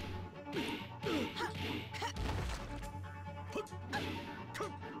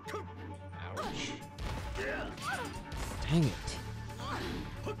 Ouch. Dang it.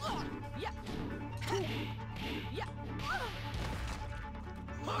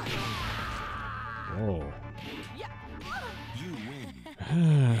 Whoa. You win.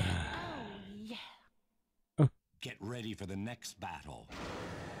 Yeah. Get ready for the next battle.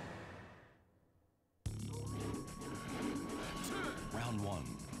 Round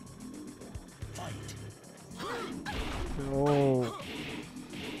one. Fight. No.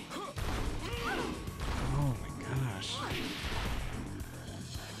 Oh my gosh.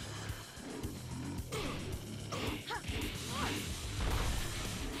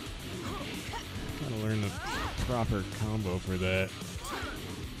 Gotta learn the proper combo for that.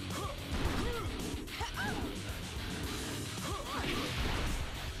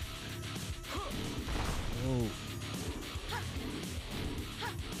 Oh.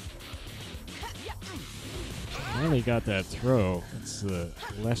 I only got that throw. It's the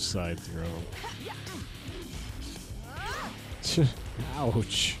left side throw.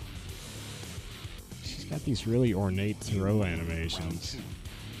 Ouch. Got these really ornate throw animations.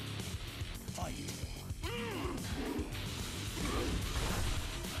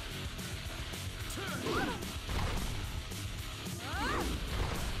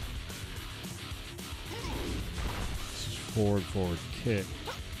 Forward, forward kick.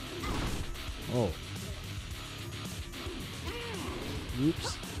 Oh.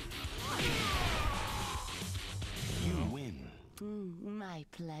 Oops. You win. My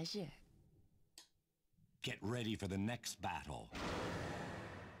pleasure. Get ready for the next battle.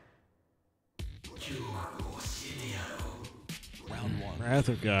 Round one. Wrath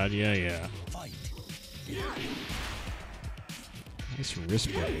of God, yeah. Fight. Nice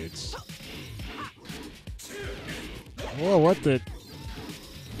wrist blades. Whoa, what the?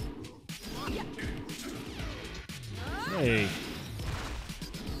 Hey.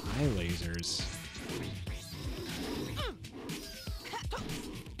 Eye lasers.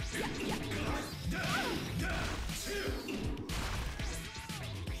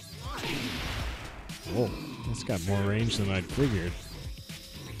 Oh, that's got more range than I'd figured.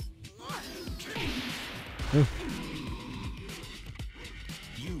 Huh.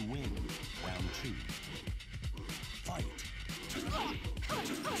 You win. Round two. Fight.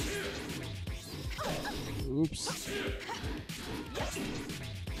 Oops.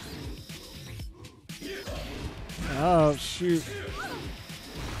 Oh, shoot.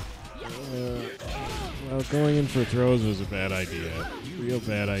 Well, going in for throws was a bad idea. Real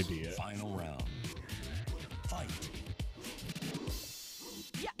bad idea. Final round. Fight.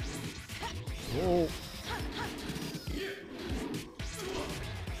 Oh.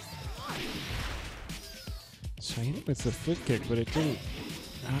 So I hit it with the foot kick, but it didn't.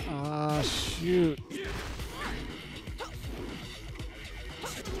 Ah, shoot.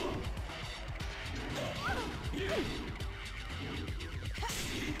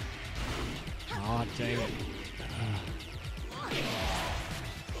 Oh, dang it.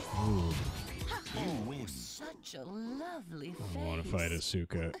 Ooh. Such a lovely I face. don't want to fight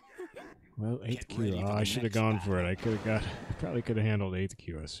Asuka. Well, 8th Get ready Q. for Oh, the I should have next gone for it. battle. Probably could have handled 8th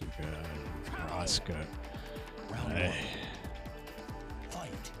Q Asuka. Asuka. Round one.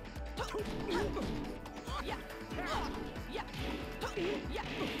 Fight.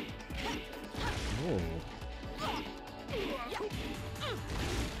 Oh.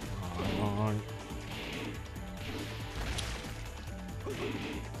 Oh.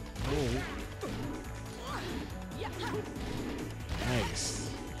 Oh. Nice.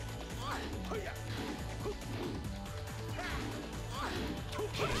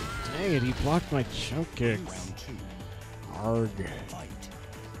 Dang it, he blocked my jump kicks. Round two. Arg. Fight.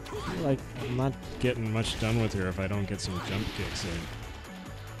 I feel like I'm not getting much done with her if I don't get some jump kicks in.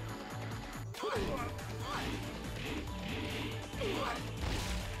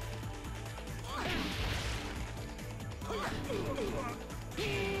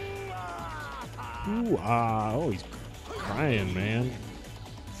 Ooh, ah, oh, he's crying, man.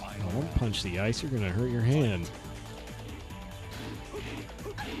 Oh, don't punch the ice, you're gonna hurt your hand.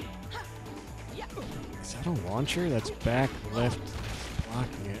 Is that a launcher? That's back, left,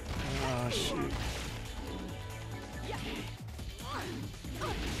 blocking it. Ah, shoot.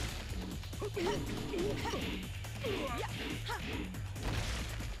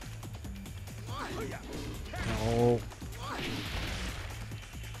 No.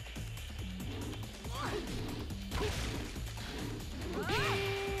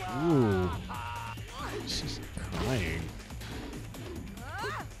 Ooh. She's crying.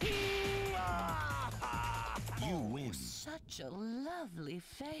 You win. Such a lovely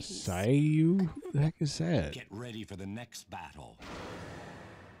face. Sayu? The heck is that? Get ready for the next battle.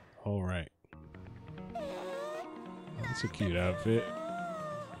 Alright. That's a cute outfit.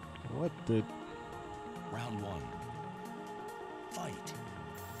 What the? Round one. Fight.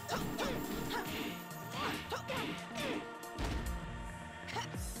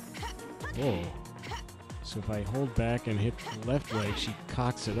 Whoa. So if I hold back and hit the left leg, she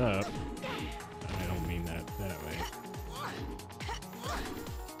cocks it up. I don't mean that way.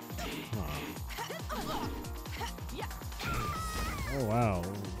 Huh. Oh wow.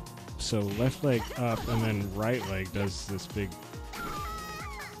 So left leg up and then right leg does this big...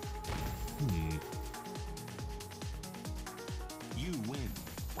 You win.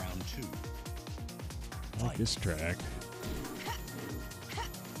 Round two. I like this track.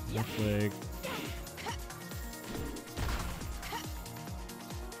 Left leg.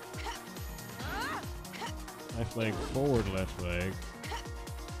 Left leg, forward left leg.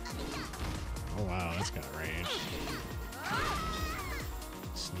 Oh wow, that's got range.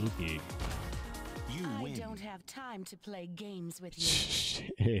 Sneaky. You I win. don't have time to play games with you.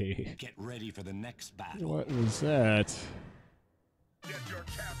 Hey, Get ready for the next battle. what was that? Get your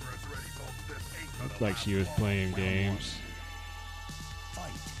cameras ready, folks. This ain't gonna Looked like she was last playing long. games.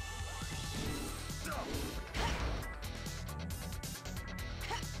 Fight.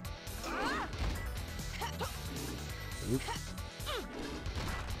 Oop.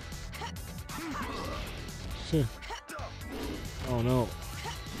 Shit. Oh no.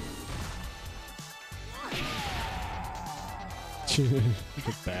 Look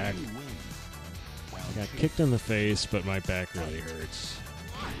at back. You win. Round I got two. kicked in the face, but my back really hurts.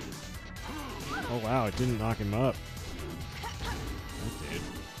 Oh wow, it didn't knock him up. That did.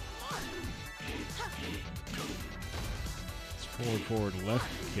 It's forward, forward,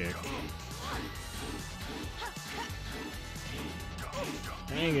 left kick.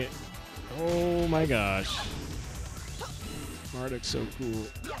 Dang it. Oh my gosh. Marduk's so cool.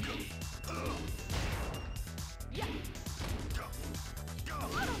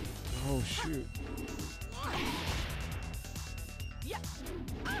 Oh shoot.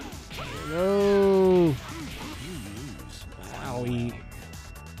 No! You lose. Owie.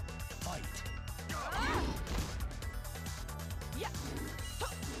 Fight.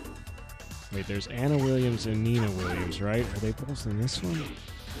 Wait, there's Anna Williams and Nina Williams, right? Are they both in this one?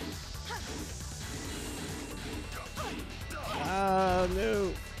 Ah,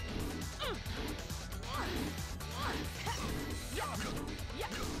 no!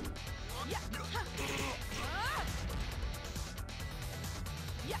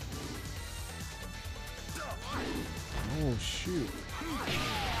 Oh, shoot.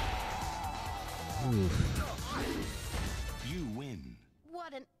 Oof. You win.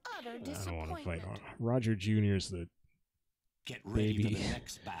 What an utter I don't disappointment. want to fight. Roger Jr.'s the Get ready for Baby. the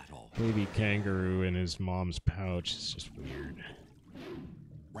next battle. baby kangaroo in his mom's pouch. It's just weird.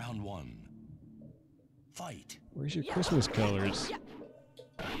 Round one. Fight. Where's your Christmas colors?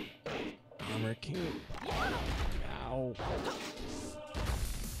 Armor King. Ow.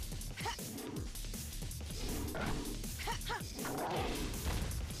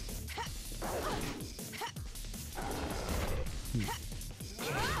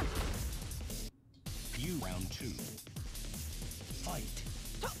 You round two. Fight.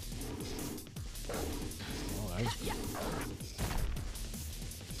 Oh, that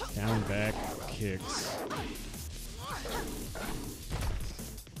was down back kicks.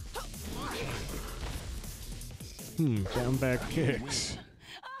 Down back kicks.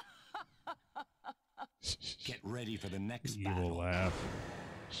 Get ready for the next Evil battle. laugh.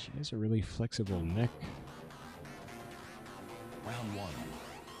 She has a really flexible neck. Round one.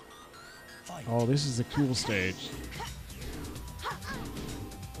 Fight. Oh, this is the cool stage.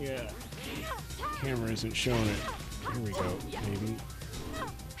 Yeah. Camera isn't showing it. Here we go, maybe.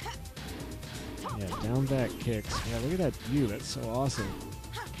 Yeah, down back kicks. Yeah, look at that view. That's so awesome.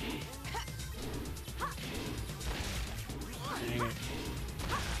 Dang it.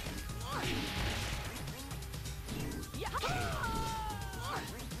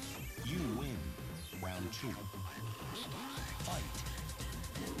 You win. Round two. Fight.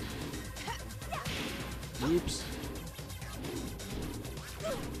 Oops.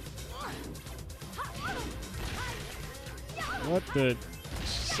 What the?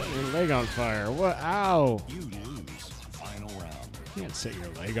 Set your leg on fire. What? Ow! You lose. Final round. You can't set your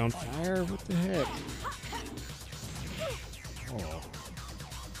leg on fire. What the heck? Oh.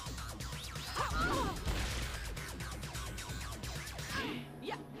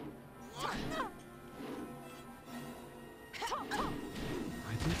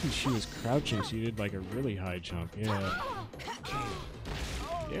 I think when she was crouching, she did like a really high jump. Yeah.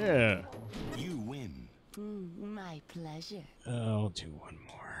 Yeah. You win. My pleasure. I'll do one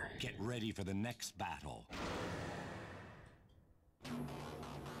more. Get ready for the next battle.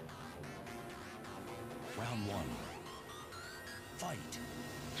 Round one. Fight.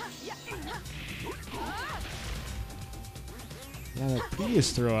 Yeah, that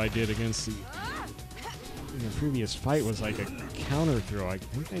previous throw I did against the in the previous fight was like a counter throw. I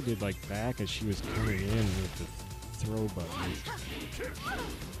think I did like back as she was coming in with the throw button.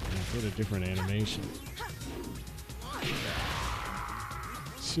 And I did a different animation.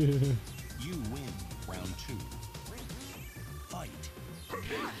 You win. Round two. Fight.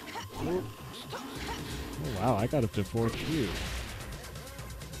 Oh wow, I got up to 4th Q.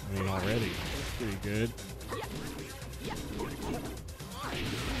 I mean already. That's pretty good.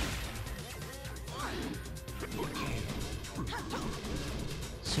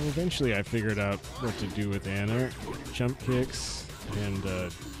 So eventually I figured out what to do with Anna. Jump kicks and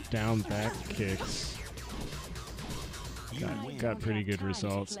down back kicks. You win. Got pretty good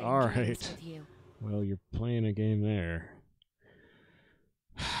results. Alright. Well, you're playing a game there.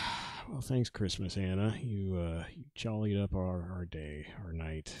 Well, thanks, Christmas Anna. You jollied up our day, our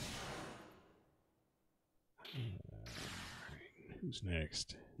night. Alright, who's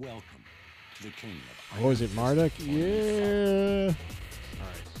next? Welcome to the king of Oh, is it Marduk? Yeah! Alright,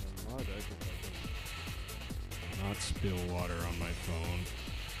 so Marduk, if I can not spill water on my phone.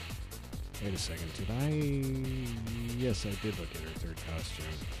 Wait a second, did I... Yes, I did look at her third costume.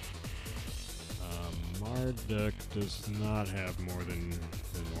 Marduk does not have more than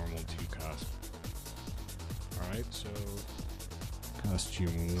the normal 2 costumes. Alright, so...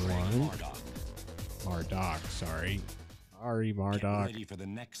 Costume 1. Marduk, sorry. Sorry, Marduk. Get ready for the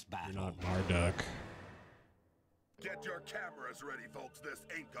next battle. You're not Marduk. Get your cameras ready, folks. This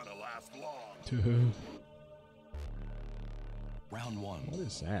ain't gonna last long. Round 1. What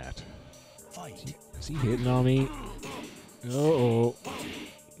is that? Fight. Is he hitting on me? Uh-oh.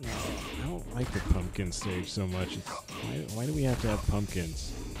 I don't like the pumpkin stage so much. Why do we have to have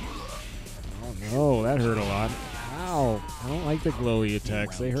pumpkins? Oh no, that hurt a lot. Ow! I don't like the glowy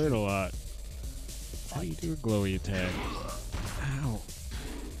attacks. They hurt a lot. How do you do a glowy attack? Ow.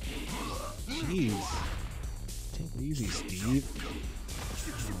 Jeez. Take it easy, Steve.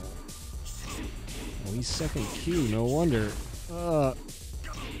 Oh, he's second Q. No wonder.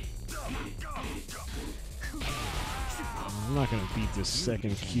 I'm not gonna beat this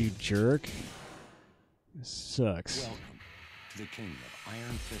second Q jerk. This sucks. Welcome to the king of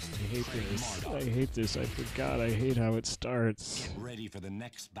Iron Fist. I hate Craig this. Marduk. I hate this. I forgot. I hate how it starts. Get ready for the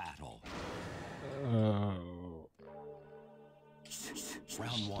next battle. Oh.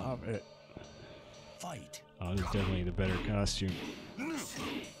 Round 1. Stop it. Fight. Oh, this is definitely the better costume.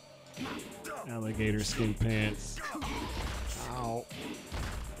 Alligator skin pants. Ow.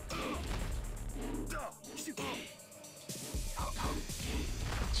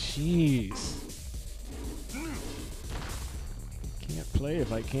 Jeez. Can't play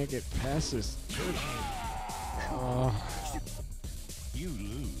if I can't get past this. You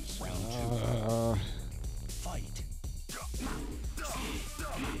lose. Round 2. Fight.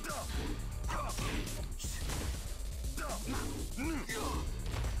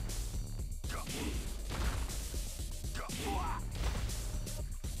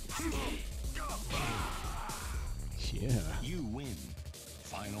 Yeah. You win.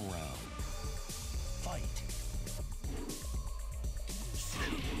 Final round. Fight.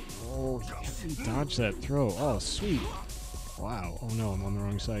 Oh, he dodged that throw. Oh, sweet. Wow. Oh no, I'm on the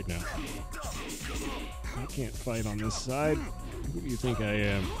wrong side now. I can't fight on this side. Who do you think I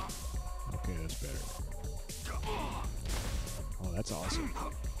am? Okay, that's better. Oh, that's awesome.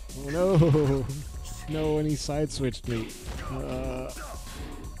 Oh no! No, and he side switched me.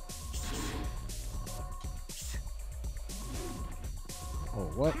 Oh,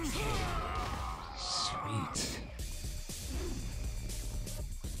 what? Sweet.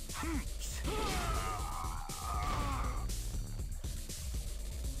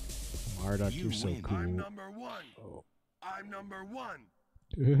 Marduk, you're so win. cool. I'm number 1. Oh. I'm number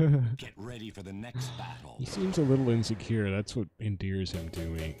 1. Get ready for the next battle. He seems a little insecure. That's what endears him to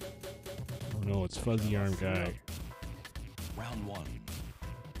me. Oh no, it's Fuzzy Arm Guy. Round 1.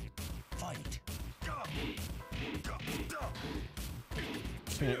 Fight.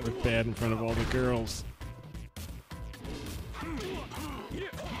 Can't look bad in front of all the girls.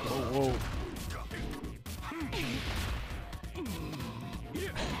 Whoa, whoa.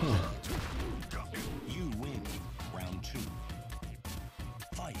 You win. Round 2.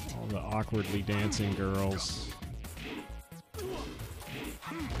 Fight. All the awkwardly dancing girls.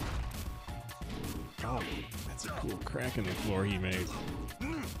 Oh, that's a cool crack in the floor he made.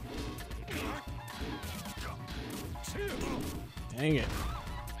 Dang it.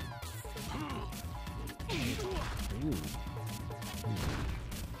 Ooh.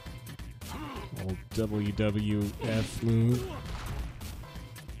 Old WWF move.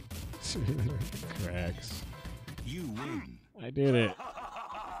 Cracks. You win. I did it.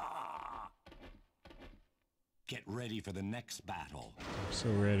 Get ready for the next battle. I'm so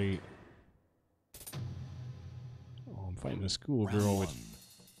ready. Oh, I'm fighting a schoolgirl Round 1. with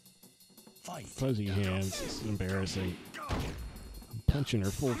Fight. fuzzy hands. This is embarrassing. I'm punching her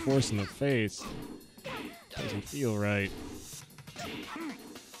full force in the face. Doesn't feel right.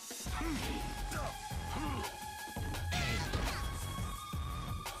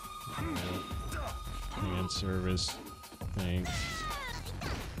 Hand service. Thanks.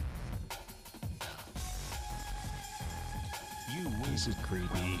 You win. This is creepy.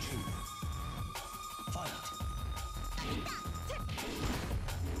 Round 2. Fight.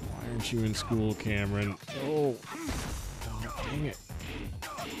 Why aren't you in school, Cameron? Oh. Oh, dang it.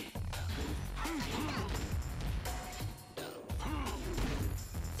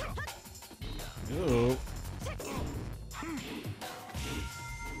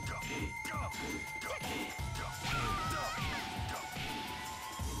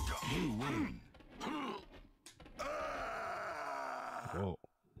 win. Whoa.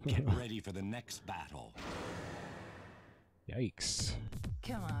 Get ready for the next battle. Yikes.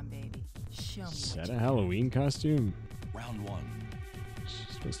 Come on, baby. Show me. Is that a Halloween costume? Round one.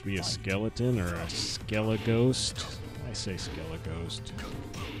 It's supposed to be a skeleton or a skele-ghost? I say skele-ghost.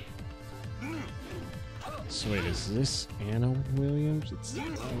 So wait, is this Anna Williams? It's,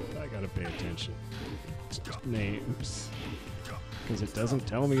 I gotta pay attention. It's just names. Because it doesn't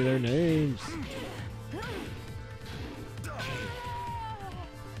tell me their names.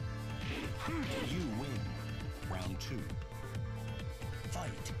 You win. Round two.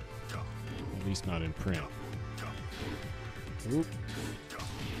 Fight. At least not in print. Oop.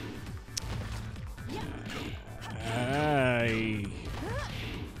 Aye.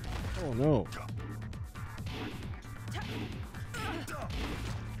 Oh no.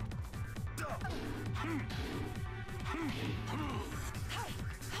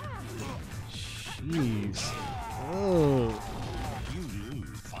 Jeez. Oh. You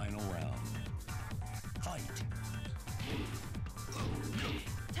lose. Final round. Fight.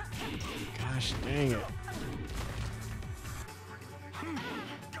 Gosh dang it.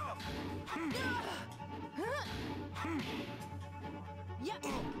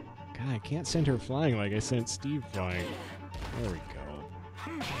 God, I can't send her flying like I sent Steve flying. There we go.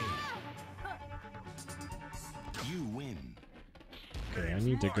 You win. Okay, I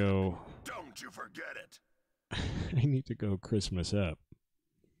need to go. Don't you forget it. I need to go Christmas up.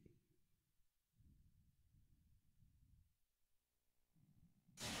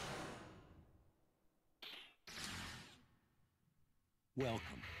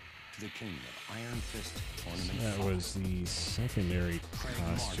 Welcome to the King of Iron Fist Tournament. That was the secondary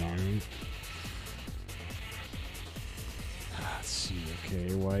costume. Let's see.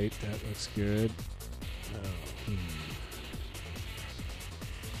 Okay, white. That looks good. Oh,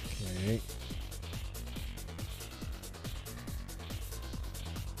 Okay.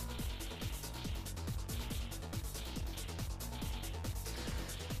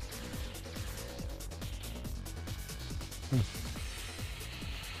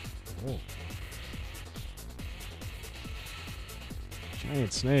 Oh.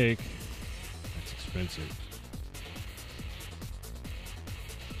 Giant snake. That's expensive.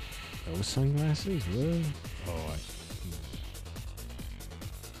 Those sunglasses? What? Oh,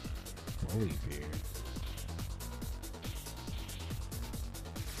 Bully beard.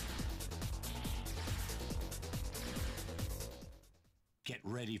 Get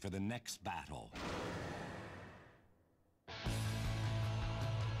ready for the next battle.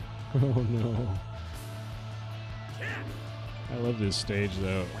 Oh no. I love this stage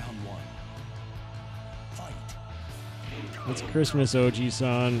though. Round one. Fight. It's Christmas,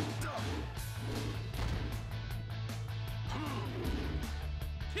 OG-san.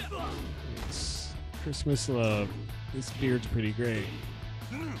 It's Christmas love. This beard's pretty great.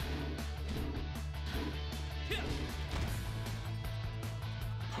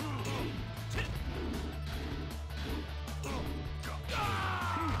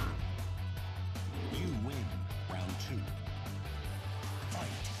 You win. Round two. Fight.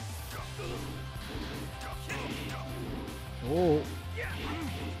 Oh.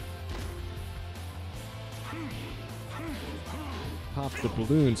 Pop the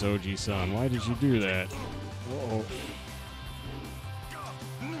balloons, OG-san. Why did you do that? Uh-oh.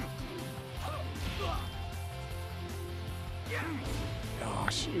 Oh,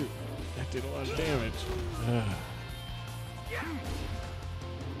 shoot. That did a lot of damage.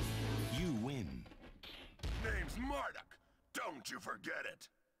 You win. Name's Marduk. Don't you forget it.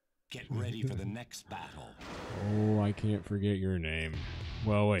 Get ready for the next battle. Oh, I can't forget your name.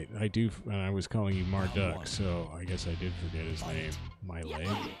 Well, wait, I do. I was calling you Marduk, so I guess I did forget his name. My leg.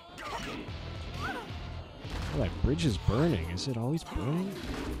 Oh, that bridge is burning. Is it always burning?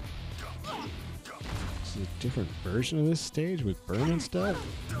 Is it a different version of this stage with burning stuff?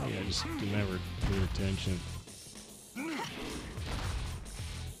 Maybe I just never paid attention.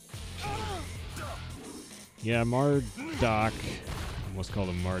 Yeah, Marduk. Almost called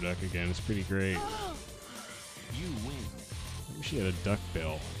him Marduk again. It's pretty great. You win. I wish he had a duck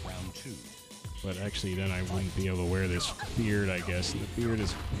bill. Round two. But actually, then I wouldn't be able to wear this beard, I guess. And the beard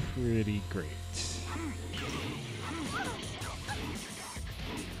is pretty great.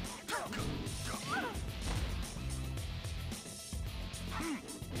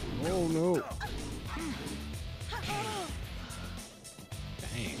 Oh no!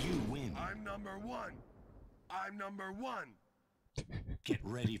 Dang. You win. I'm number one. I'm number one. Get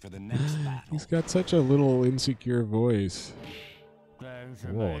ready for the next battle. He's got such a little insecure voice.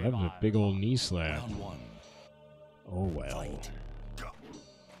 Whoa, that was a big old knee slap. Round one. Oh well. Fight.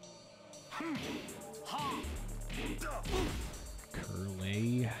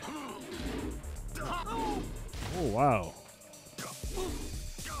 Curly. Oh, wow.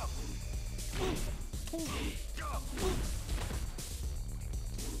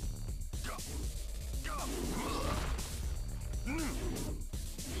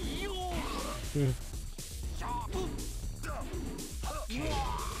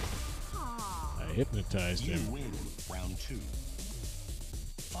 I hypnotized him. You win round 2.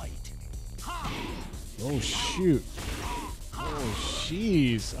 Fight. Oh, shoot. Oh,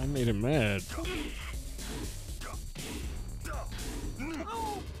 jeez. I made him mad.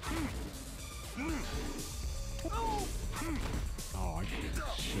 Oh, I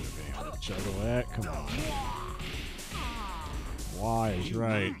should have been able to juggle that. Come on. Why is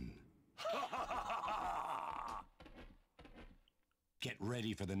right. Get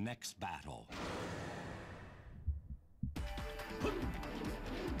ready for the next battle.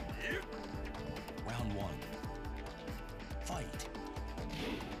 Round 1. Fight.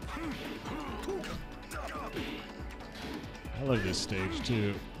 I love this stage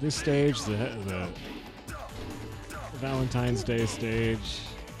too. This stage, the Valentine's Day stage.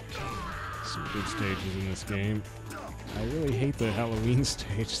 Some good stages in this game. I really hate the Halloween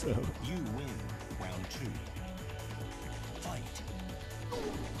stage though. You win round 2. Fight.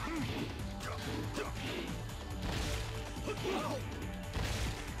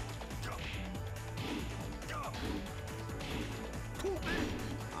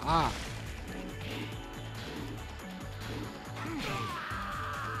 Ah!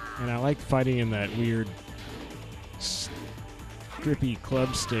 And I like fighting in that weird strippy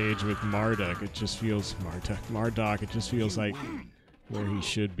club stage with Marduk. It just feels Marduk. It just feels like where he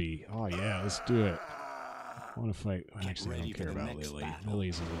should be. Oh yeah, let's do it. I want to fight. Actually, I don't care about Lily.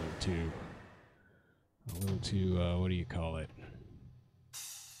 Lily's a little too. What do you call it?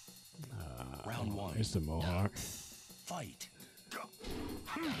 Round 1. There's the Mohawk. Fight.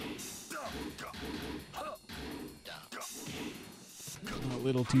 A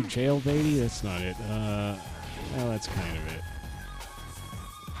little too jailbaity? That's not it. Well, that's kind of it.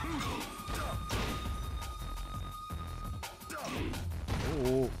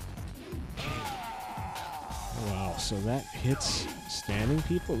 Oh. Wow, so that hits standing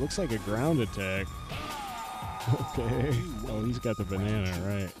people? It looks like a ground attack. Okay. Oh, he's got the banana,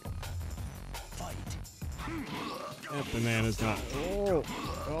 right. That banana's not... Oh!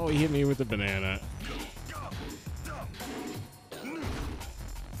 Oh, he hit me with the banana.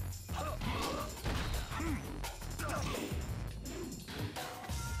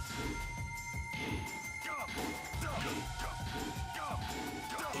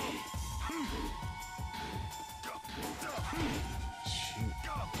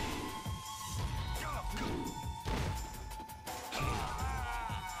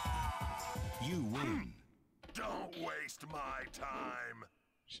 You win. Don't waste my time.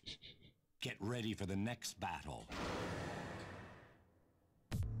 Get ready for the next battle.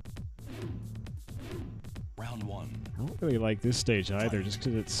 Round 1. I don't really like this stage either, just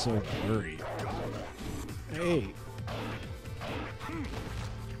because it's so blurry. Hey!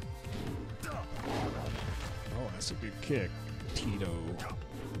 Oh, that's a good kick. Tito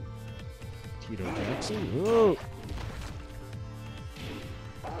Jackson. Whoa!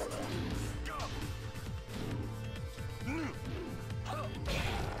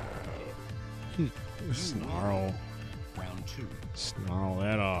 Snarl. Round 2. Snarl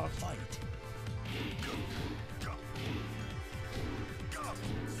that off. Fight.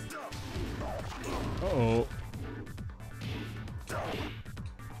 Uh-oh.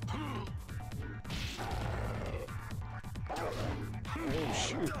 Oh,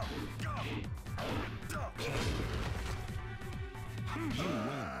 shoot. You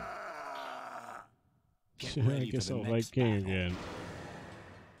win. Get I ready guess for the I'll next fight King battle. again.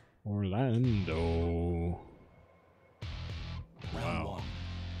 Orlando. Round Wow. 1.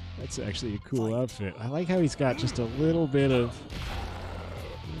 That's actually a cool outfit. I like how he's got just a little bit of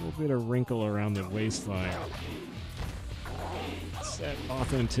wrinkle around the waistline. It's that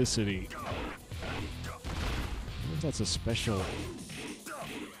authenticity. I wonder if that's a special.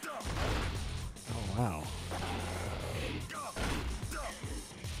 Oh wow.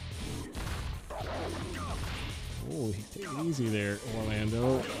 Oh, take it easy there,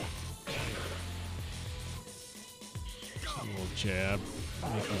 Orlando. Some little jab.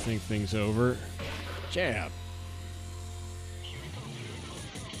 Make me think things over. Jab.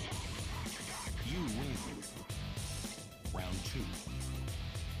 You win. Round 2.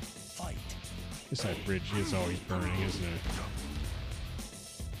 Fight. Guess that bridge is always burning, isn't it?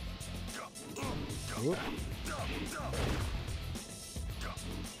 Whoop.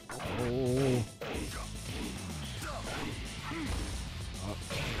 Oh.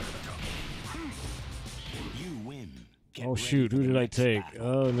 You win. Get Oh ready shoot, for who the did I next take? battle.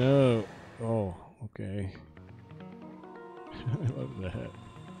 Oh no. Oh, okay. I love that.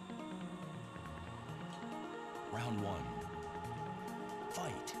 Round 1.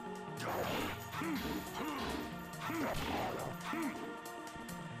 Fight.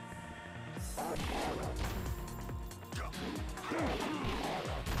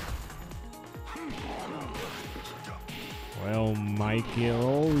 Well,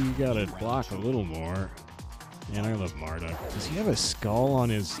 Michael, you gotta block a little more. Man, I love Marduk. Does he have a skull on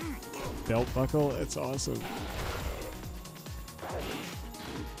his belt buckle? That's awesome.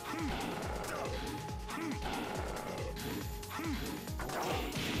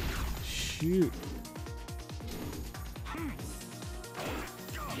 Shoot.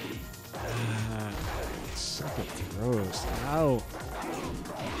 Suck at throws. Ow.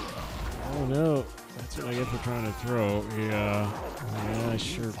 Oh no. That's what I get for trying to throw. Yeah. Yeah, I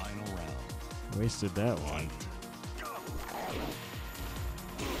sure Final round. wasted that one.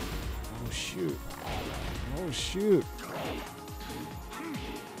 Oh shoot. Oh shoot.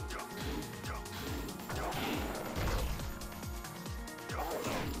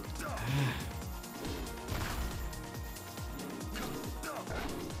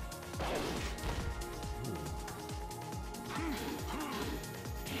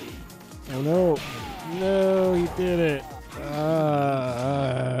 Oh no. No, he did it.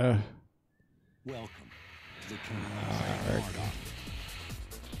 Welcome to the kingdom of Craig Marduk.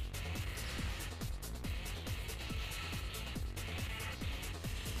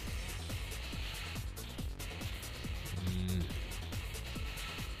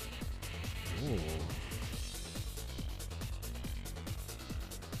 Ooh.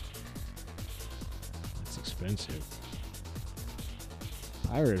 That's expensive.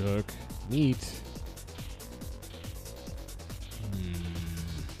 Pirate hook. Neat.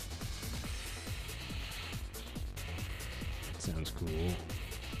 That sounds cool.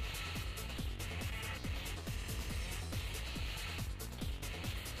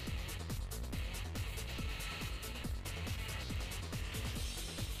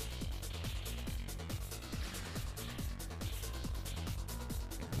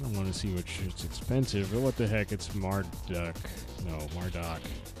 I don't want to see which it's expensive, but what the heck? It's Marduk. No, Marduk. I'm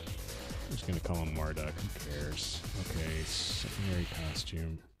just gonna call him Marduk. Who cares? Okay, secondary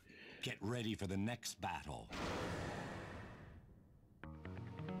costume. Get ready for the next battle.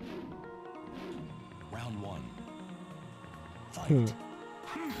 Round 1. Fight.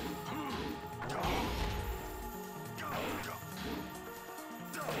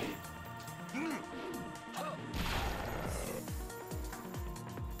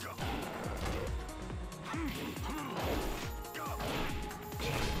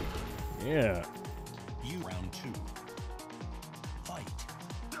 Yeah. You round 2. Fight.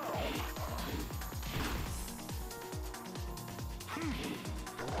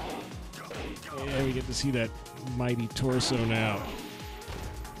 Yeah, we get to see that mighty torso now.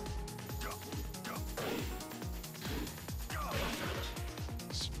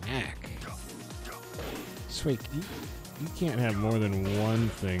 Smack. Sweet. You can't have more than one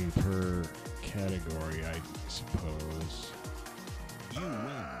thing per category, I suppose. You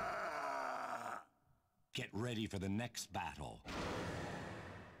win. Get ready for the next battle.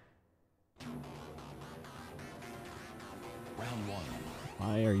 Round 1.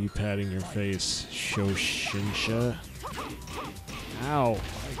 Why are you patting your face, Shoshinsha? Ow.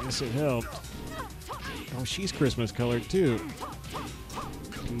 I guess it helped. Oh, she's Christmas colored too.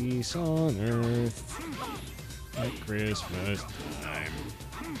 Peace on earth at Christmas time.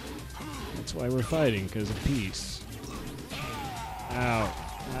 That's why we're fighting, because of peace. Ow.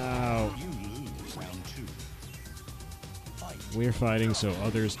 Ow. You lose round 2. Fight. We're fighting so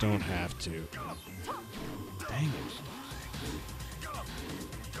others don't have to. Dang it.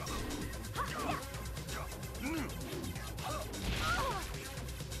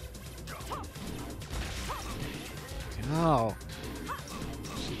 Ow.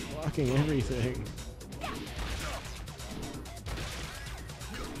 She's blocking everything.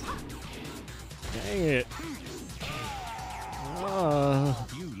 Dang it. Oh,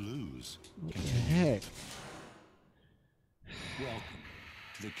 You lose. what the heck? Welcome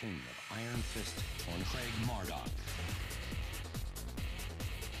to the king of Iron Fist on Craig Marduk.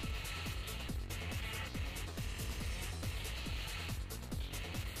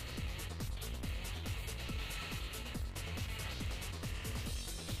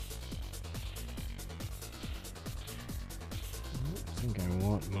 I think I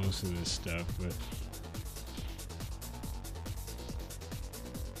want most of this stuff, but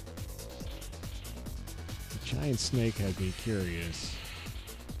Giant snake had me curious.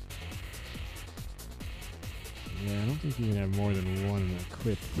 Yeah, I don't think you can have more than one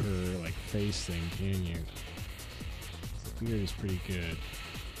equipped per, like, face thing, can you? The beard is pretty good.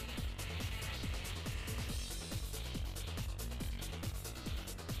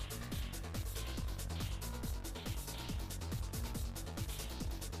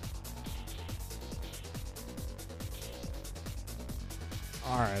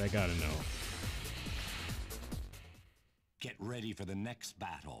 Alright, I gotta know. Get ready for the next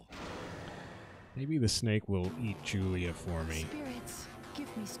battle. Maybe the snake will eat Julia for me. Spirits,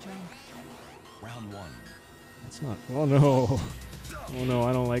 give me strength. Round one. That's not. Oh no! Oh no!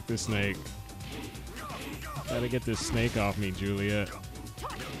 I don't like the snake. Gotta get this snake off me, Julia.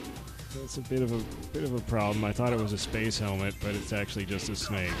 That's a bit of a problem. I thought it was a space helmet, but it's actually just a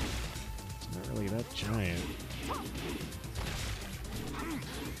snake. It's not really that giant.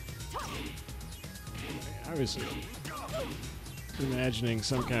 I was imagining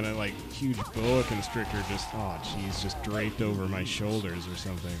some kind of like huge boa constrictor just, oh jeez, just draped over my shoulders or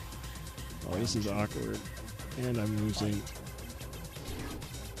something. Oh, this is awkward. And I'm losing.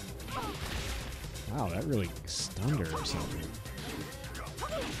 Wow, that really stunned her or something.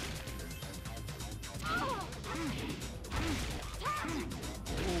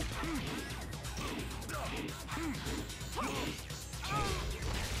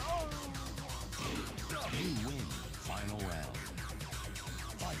 You win. Final round.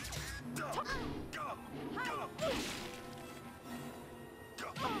 Fight.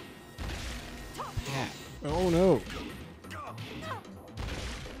 Oh no!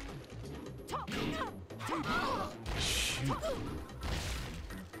 Shoot.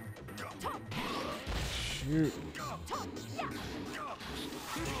 Shoot.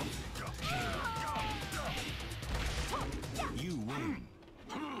 You win.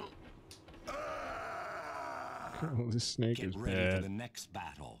 Oh, this snake Get is ready for bad. the next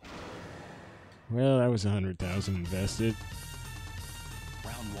battle. Well, that was 100,000 invested.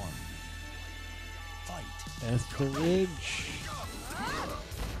 Round one. Fight. Etheridge.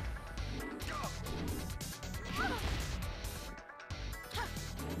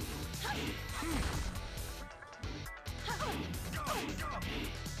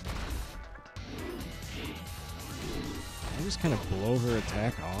 I just kind of blow her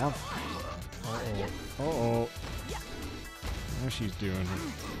attack off. Uh-oh. Uh-oh. Now she's doing her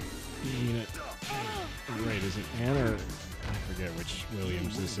unit. Wait, is it Anna or... I forget which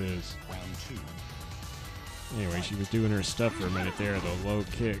Williams this is. Round two. Anyway, she was doing her stuff for a minute there, the low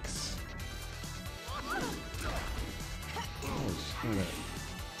kicks. Oh, she's kinda...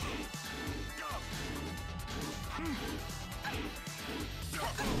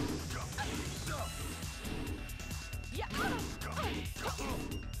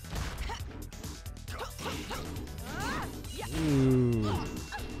 Ooh.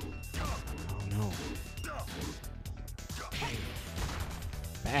 Oh no.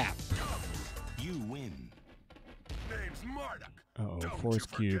 Bap. You win. Name's Marduk. Uh-oh, Don't force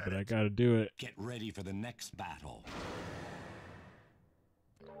you cube, forget but I it. gotta do it. Get ready for the next battle.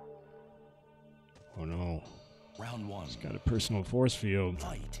 Oh no. Round one. He's got a personal force field.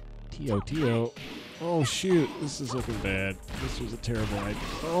 Fight. T.O. Oh shoot, this is looking bad. This was a terrible idea.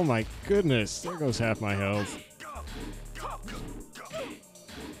 Oh my goodness, there goes half my health.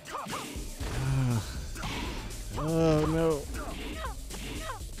 Oh no.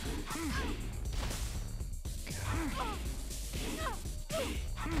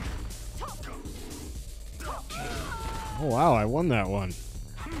 Oh wow, I won that one.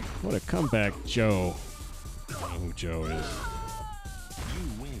 What a comeback, Joe. I don't know who Joe is.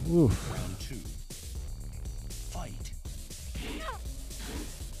 You win. Oof. Round two. Fight.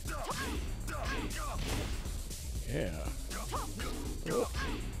 Yeah. Oh.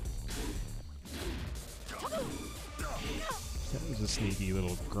 That was a sneaky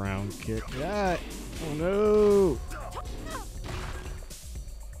little ground kick. Ah! Oh no!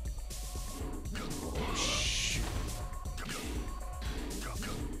 Oh shoot.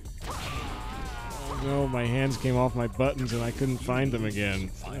 Oh no, my hands came off my buttons and I couldn't find them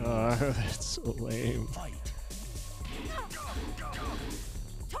again. That's so lame. Fight.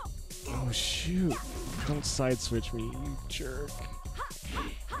 Oh shoot. Don't side switch me, you jerk.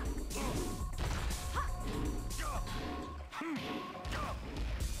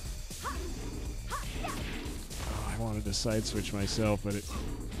 Oh, I wanted to side switch myself, but it...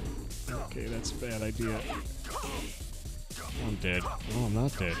 Okay, that's a bad idea. I'm dead. Oh, I'm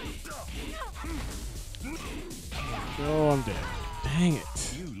not dead. Oh, I'm dead. Dang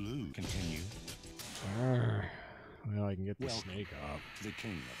it. You lose. Continue. Well, I can get the snake off. The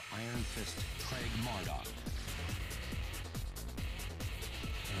king of Iron Fist, Craig Marduk.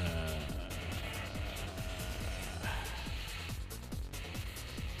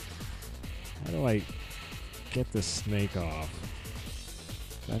 How do I get the snake off?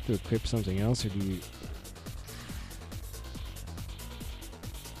 Do I have to equip something else, or do you...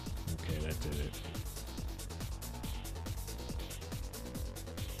 Okay, that did it.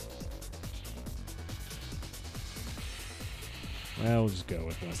 Well, we'll just go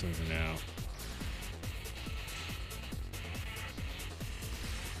with nothing for now.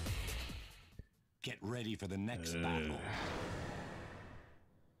 Get ready for the next battle.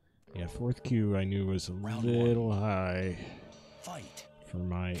 Yeah, 4th Q I knew was a little high for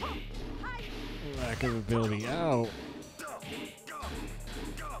my lack of ability. Ow!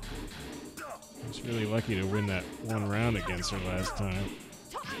 I was really lucky to win that one round against her last time.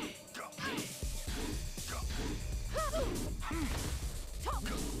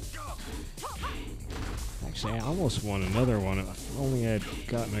 Actually, I almost won another one if only I had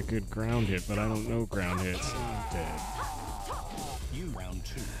gotten a good ground hit, but I don't know ground hits. I'm dead. Round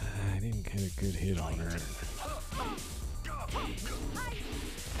 2. I didn't get a good hit on her.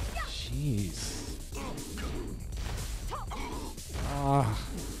 Jeez. Ah.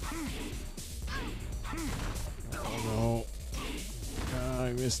 Oh no. Ah,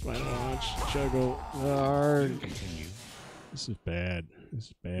 I missed my launch. Juggle hard. This is bad. This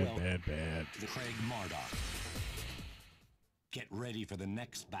is bad, bad, bad. Craig Marduk. Get ready for the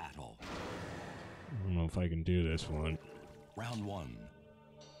next battle. I don't know if I can do this one. Round 1.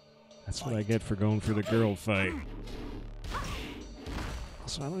 That's what I get for going for the girl fight.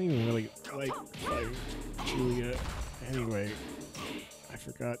 Also, I don't even really like fighting Julia. Anyway, I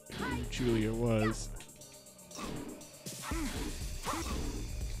forgot who Julia was.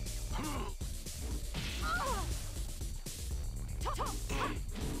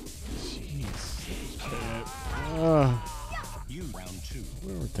 Jeez, that's bad. Round 2. I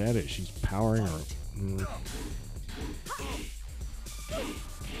wonder what that is. She's powering her.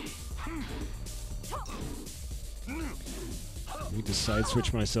 I need to side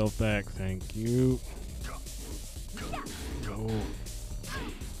switch myself back. Thank you. Oh.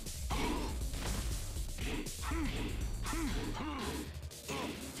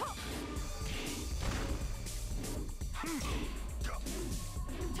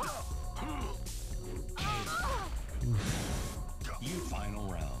 Final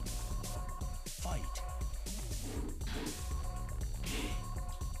round. Fight.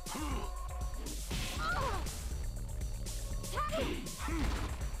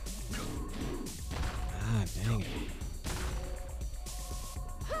 Ah, dang it.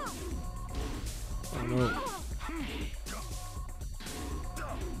 Oh no.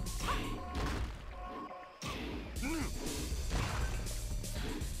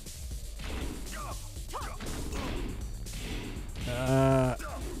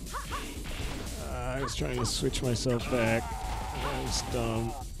 I was trying to switch myself back. That was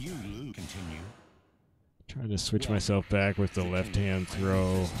dumb. You continue. Trying to switch myself back with the left-hand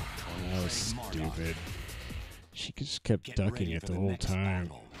throw. That was stupid. She just kept ducking it the whole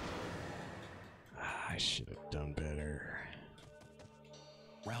time. I should have done better.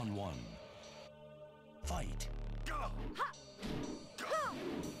 Round 1. Fight.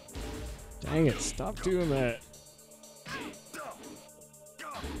 Dang it, stop doing that.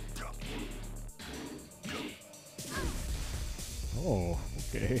 Oh,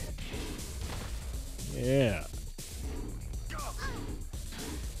 okay. Yeah.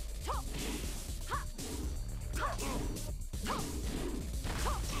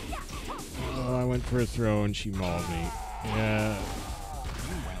 Oh, I went for a throw and she mauled me. Yeah.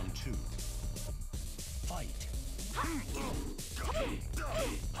 Round 2. Fight.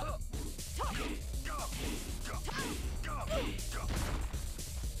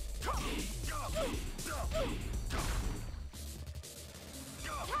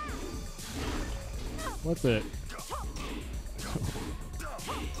 What the?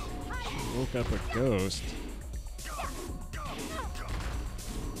 Woke up a ghost.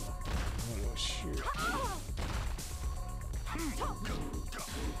 Oh, shoot.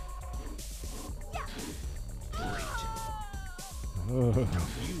 Oh.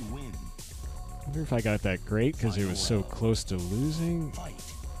 You win. I wonder if I got that great because it was so close to losing.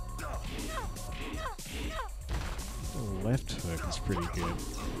 The left hook is pretty good.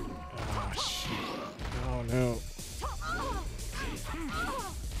 Oh, shit. Oh, no.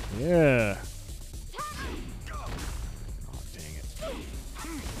 Yeah. Oh, dang it.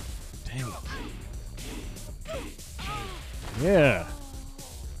 Dang it. Yeah.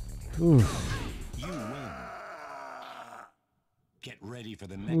 Whew. You win. Get ready for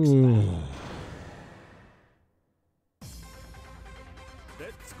the next battle.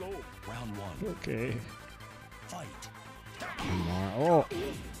 Let's go. Round 1. Okay. Fight. Oh.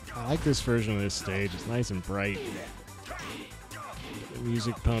 I like this version of this stage. It's nice and bright. The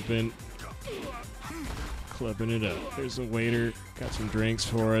music pumping. Clubbing it up. There's a waiter. Got some drinks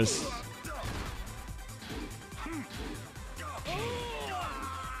for us.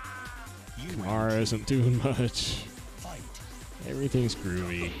 Kamara isn't doing much. Everything's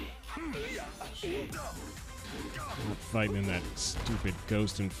groovy. Not fighting in that stupid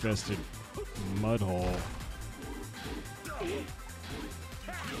ghost-infested mud hole.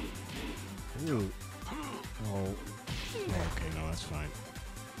 Ooh. Oh. Okay, no, that's fine.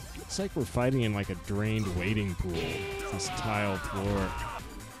 It's like we're fighting in like a drained wading pool. This tile floor.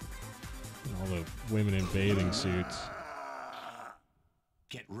 And all the women in bathing suits.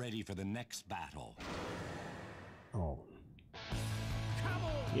 Get ready for the next battle. Oh.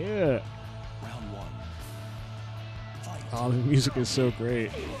 Yeah. Round 1. Fight. Oh, the music is so great.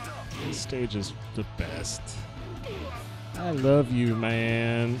 This stage is the best. I love you,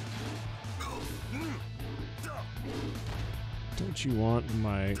 man. Don't you want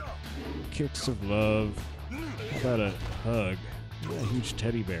my kicks of love? How about a hug? Yeah, a huge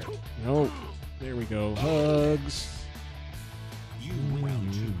teddy bear. No. There we go. Hugs. You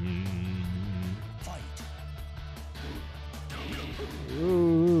round 2. Fight.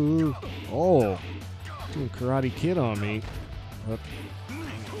 Ooh. Oh. Doing Karate Kid on me. Okay.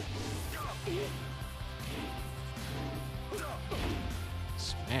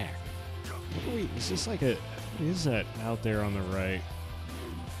 Smack. What are we, is this like a... What is that out there on the right?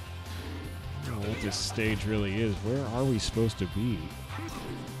 I don't know what this stage really is. Where are we supposed to be?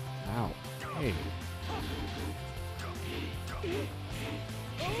 Ow. Hey.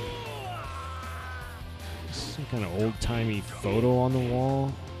 This is some kind of old-timey photo on the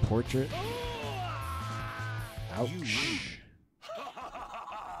wall. Portrait. Ouch.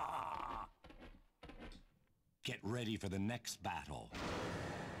 Get ready for the next battle.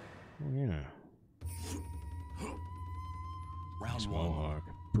 Oh, yeah. Round 1. Mohawk.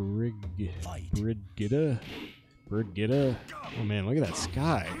 Brigida? Brigida? Oh man, look at that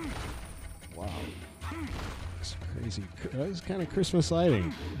sky. Wow. It's crazy. It's kind of Christmas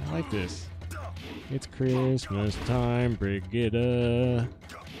lighting. I like this. It's Christmas time, Brigida.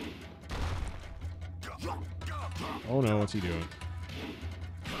 Oh no, what's he doing?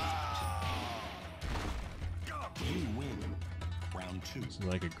 You win. Round 2. This is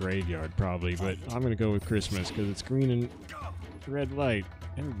like a graveyard probably, but I'm gonna go with Christmas because it's green and red light.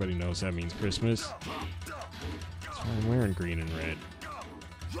 Everybody knows that means Christmas. That's why I'm wearing green and red.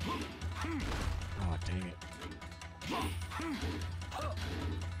 Oh, dang it.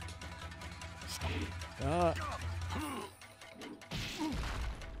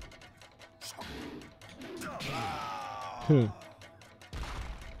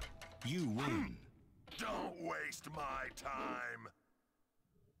 You win. Don't waste my time.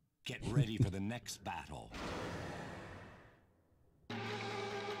 Get ready for the next battle.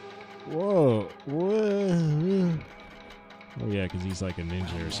 Whoa. Whoa. Oh, yeah, because he's like a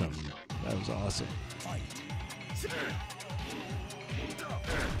ninja or something. That was awesome. Fight.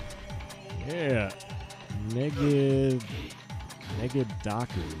 Yeah.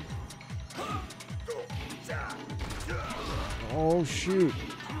 Negadaku. Oh, shoot.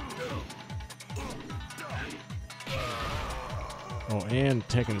 Oh, and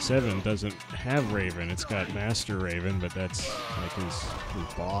Tekken 7 doesn't have Raven. It's got Master Raven, but that's like his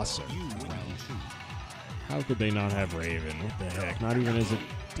boss. How could they not have Raven? What the heck? Not even as a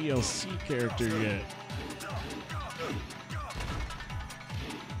DLC character yet.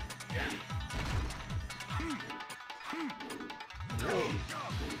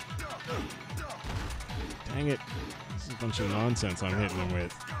 Dang it. This is a bunch of nonsense I'm hitting him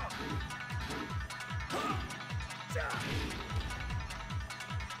with.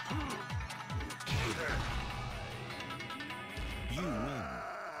 You win.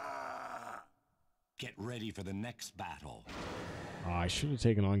 Get ready for the next battle. Oh, I should have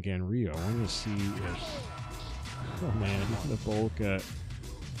taken on Ganryu. I wanted to see if... Oh man, the bulk...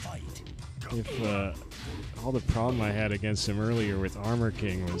 if all the problem I had against him earlier with Armor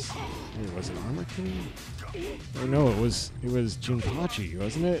King was... Wait, was it Armor King? Or no, it was Jinpachi,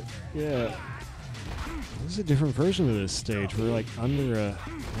 wasn't it? Yeah. This is a different version of this stage. We're like under a...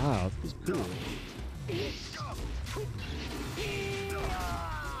 Wow, this is cool.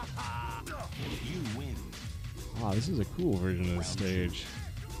 You win. Wow, this is a cool version of the stage.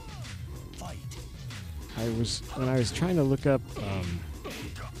 Fight. When I was trying to look up,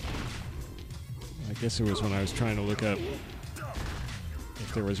 I guess it was when I was trying to look up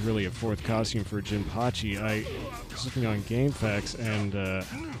if there was really a fourth costume for Jinpachi, I was looking on GameFAQs and it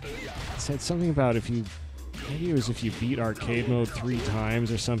said something about if you Maybe it was if you beat arcade mode 3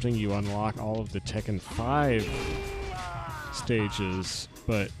 times or something, you unlock all of the Tekken 5 stages,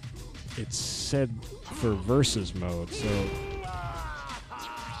 but it's said for versus mode, so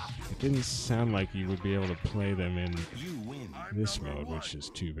it didn't sound like you would be able to play them in this mode, which is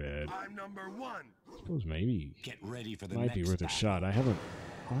too bad. I suppose maybe Get ready for the might be worth a shot. I'll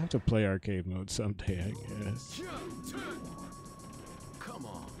have to play arcade mode someday, I guess. Come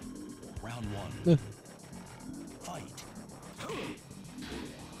on. Round 1. Fight.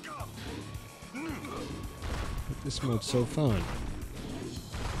 But this mode's so fun.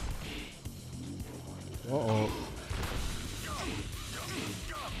 Uh-oh.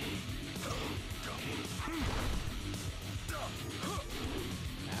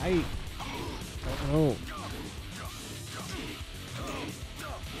 Oh.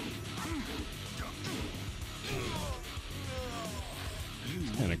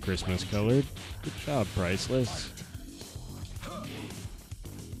 Kind of Christmas colored. Good job, Priceless.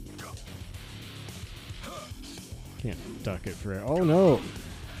 Can't duck it forever. Oh no!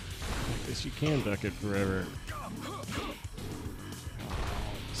 I guess you can duck it forever. Oh,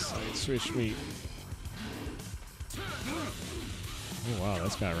 side switch me. Oh wow,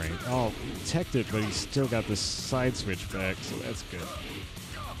 that's got range. Oh, he teched it, but he's still got the side switch back, so that's good.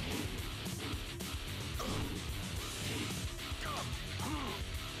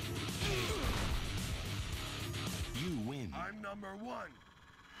 You win. I'm number 1.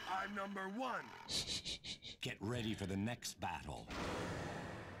 I'm number 1. Get ready for the next battle.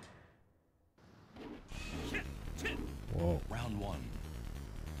 Whoa. Round 1.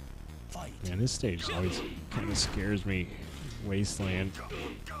 Fight. Man, this stage always kind of scares me. Wasteland.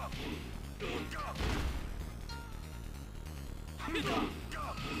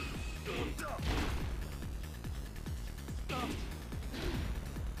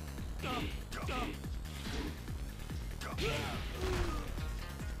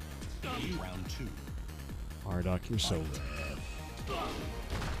 Round 2. Marduk, you're so bad.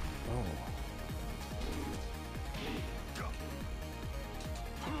 Oh.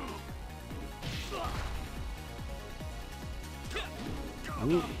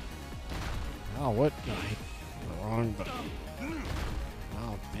 Ooh. Oh, what? I hit the wrong button.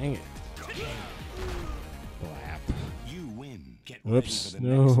 Oh, dang it. Blap. You win. Get Whoops. ready for the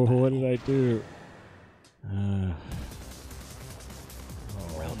No, next battle. what did I do?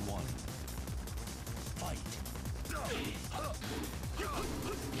 Round 1. Fight.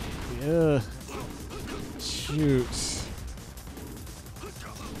 Yeah. Shoot.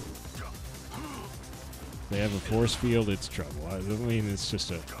 They have a force field, it's trouble. I mean, it's just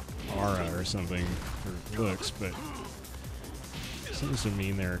a aura or something for looks, but it seems to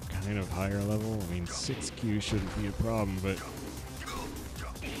mean they're kind of higher level. I mean, 6Q shouldn't be a problem, but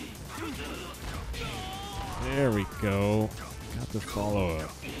there we go. Got the follow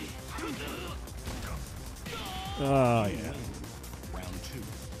up. Oh, yeah. Round 2.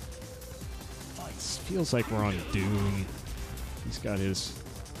 This feels like we're on Dune. He's got his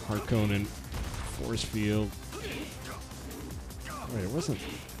Harkonnen force field. Wait, it wasn't.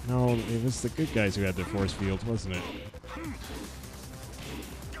 No, it was the good guys who had the force field, wasn't it? I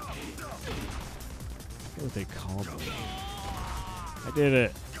forget what they called them. I did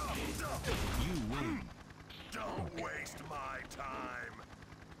it. You win. Don't waste my time.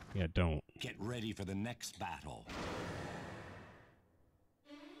 Yeah, don't. Get ready for the next battle.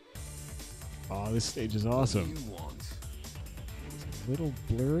 Oh, this stage is awesome. You want. It's a little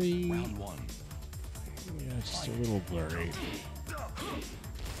blurry. Round 1. Yeah, just a little blurry.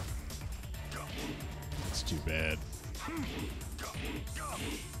 That's too bad. I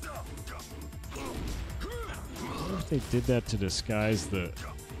wonder if they did that to disguise the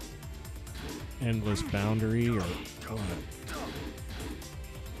endless boundary or what.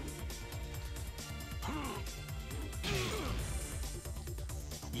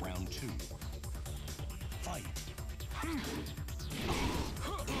 Round 2. Fight.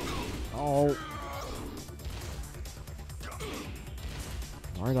 Oh.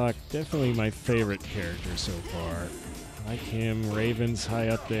 Marduk, definitely my favorite character so far. I like him. Raven's high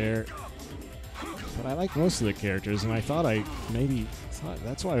up there. But I like most of the characters, and I thought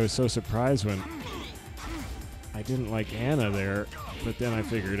that's why I was so surprised when I didn't like Anna there, but then I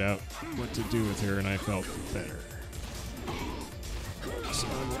figured out what to do with her, and I felt better.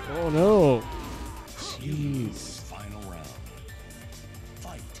 Oh no! Jeez. Final round.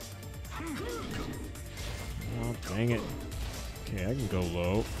 Fight. Oh, dang it. Okay, I can go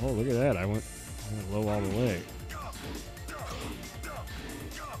low. Oh, look at that. I went low all the way.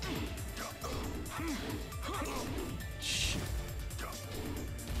 Shit.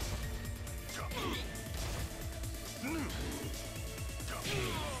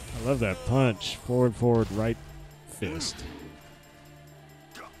 I love that punch. Forward, forward, right fist.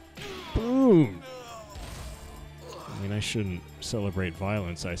 Boom! I mean, I shouldn't celebrate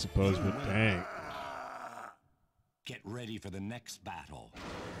violence, I suppose, but dang. Get ready for the next battle.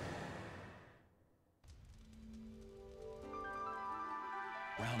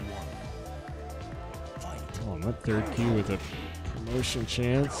 Round one. Fight. Oh, I'm at third key with a promotion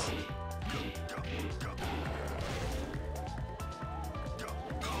chance.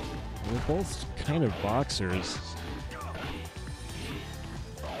 We're both kind of boxers.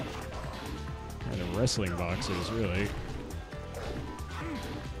 Kind of wrestling boxers, really.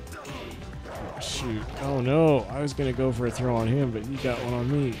 Oh, shoot. Oh, no. I was going to go for a throw on him, but he got one on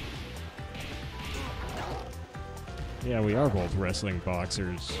me. Yeah, we are both wrestling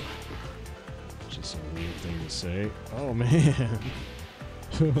boxers. Just a weird thing to say. Oh, man.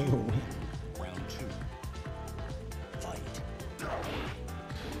 Round two. Fight.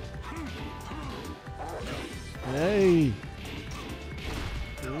 Hey.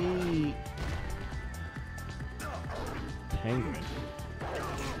 Hey. Penguin.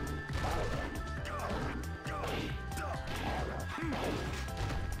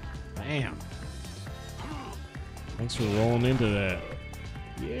 Bam. Thanks for rolling into that.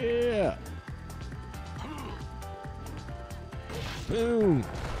 Yeah. Boom.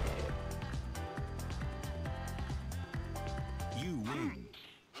 You win.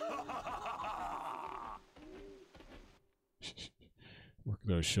 Work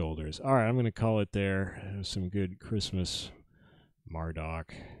those shoulders. All right, I'm going to call it there. Some good Christmas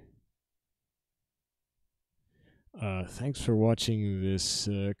Marduk. Thanks for watching this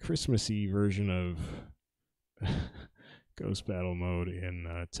Christmassy version of Ghost Battle Mode in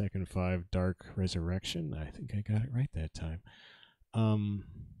Tekken 5 Dark Resurrection. I think I got it right that time.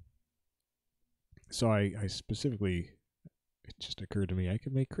 So I specifically, it just occurred to me I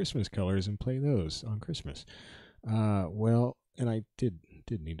could make Christmas colors and play those on Christmas. Well, and I did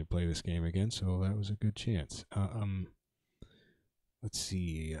need to play this game again, so that was a good chance. Let's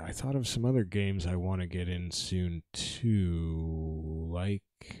see. I thought of some other games I want to get in soon too, like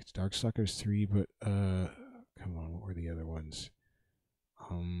Darkstalkers 3, but come on, what were the other ones?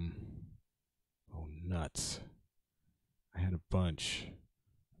 Oh, nuts. I had a bunch.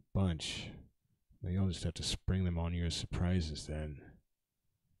 Maybe I'll just have to spring them on you as surprises then.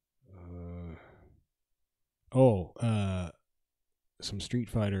 Some Street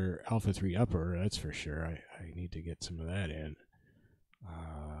Fighter Alpha 3 Upper, that's for sure. I need to get some of that in.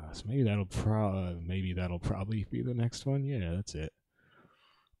 So maybe that'll probably be the next one. Yeah, that's it.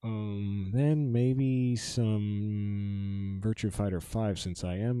 Then maybe some Virtua Fighter 5, since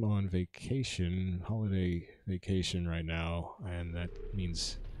I am on vacation, holiday vacation right now, and that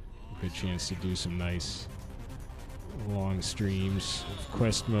means a good chance to do some nice long streams of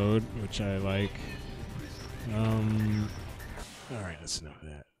quest mode, which I like. Alright, that's enough of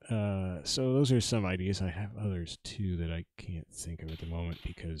that. So those are some ideas. I have others too that I can't think of at the moment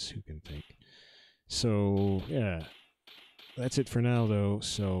because who can think? So, yeah. That's it for now, though.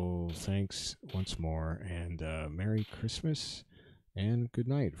 So thanks once more, and Merry Christmas and good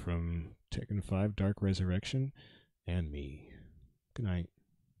night from Tekken 5 Dark Resurrection and me. Good night.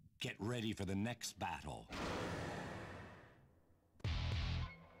 Get ready for the next battle.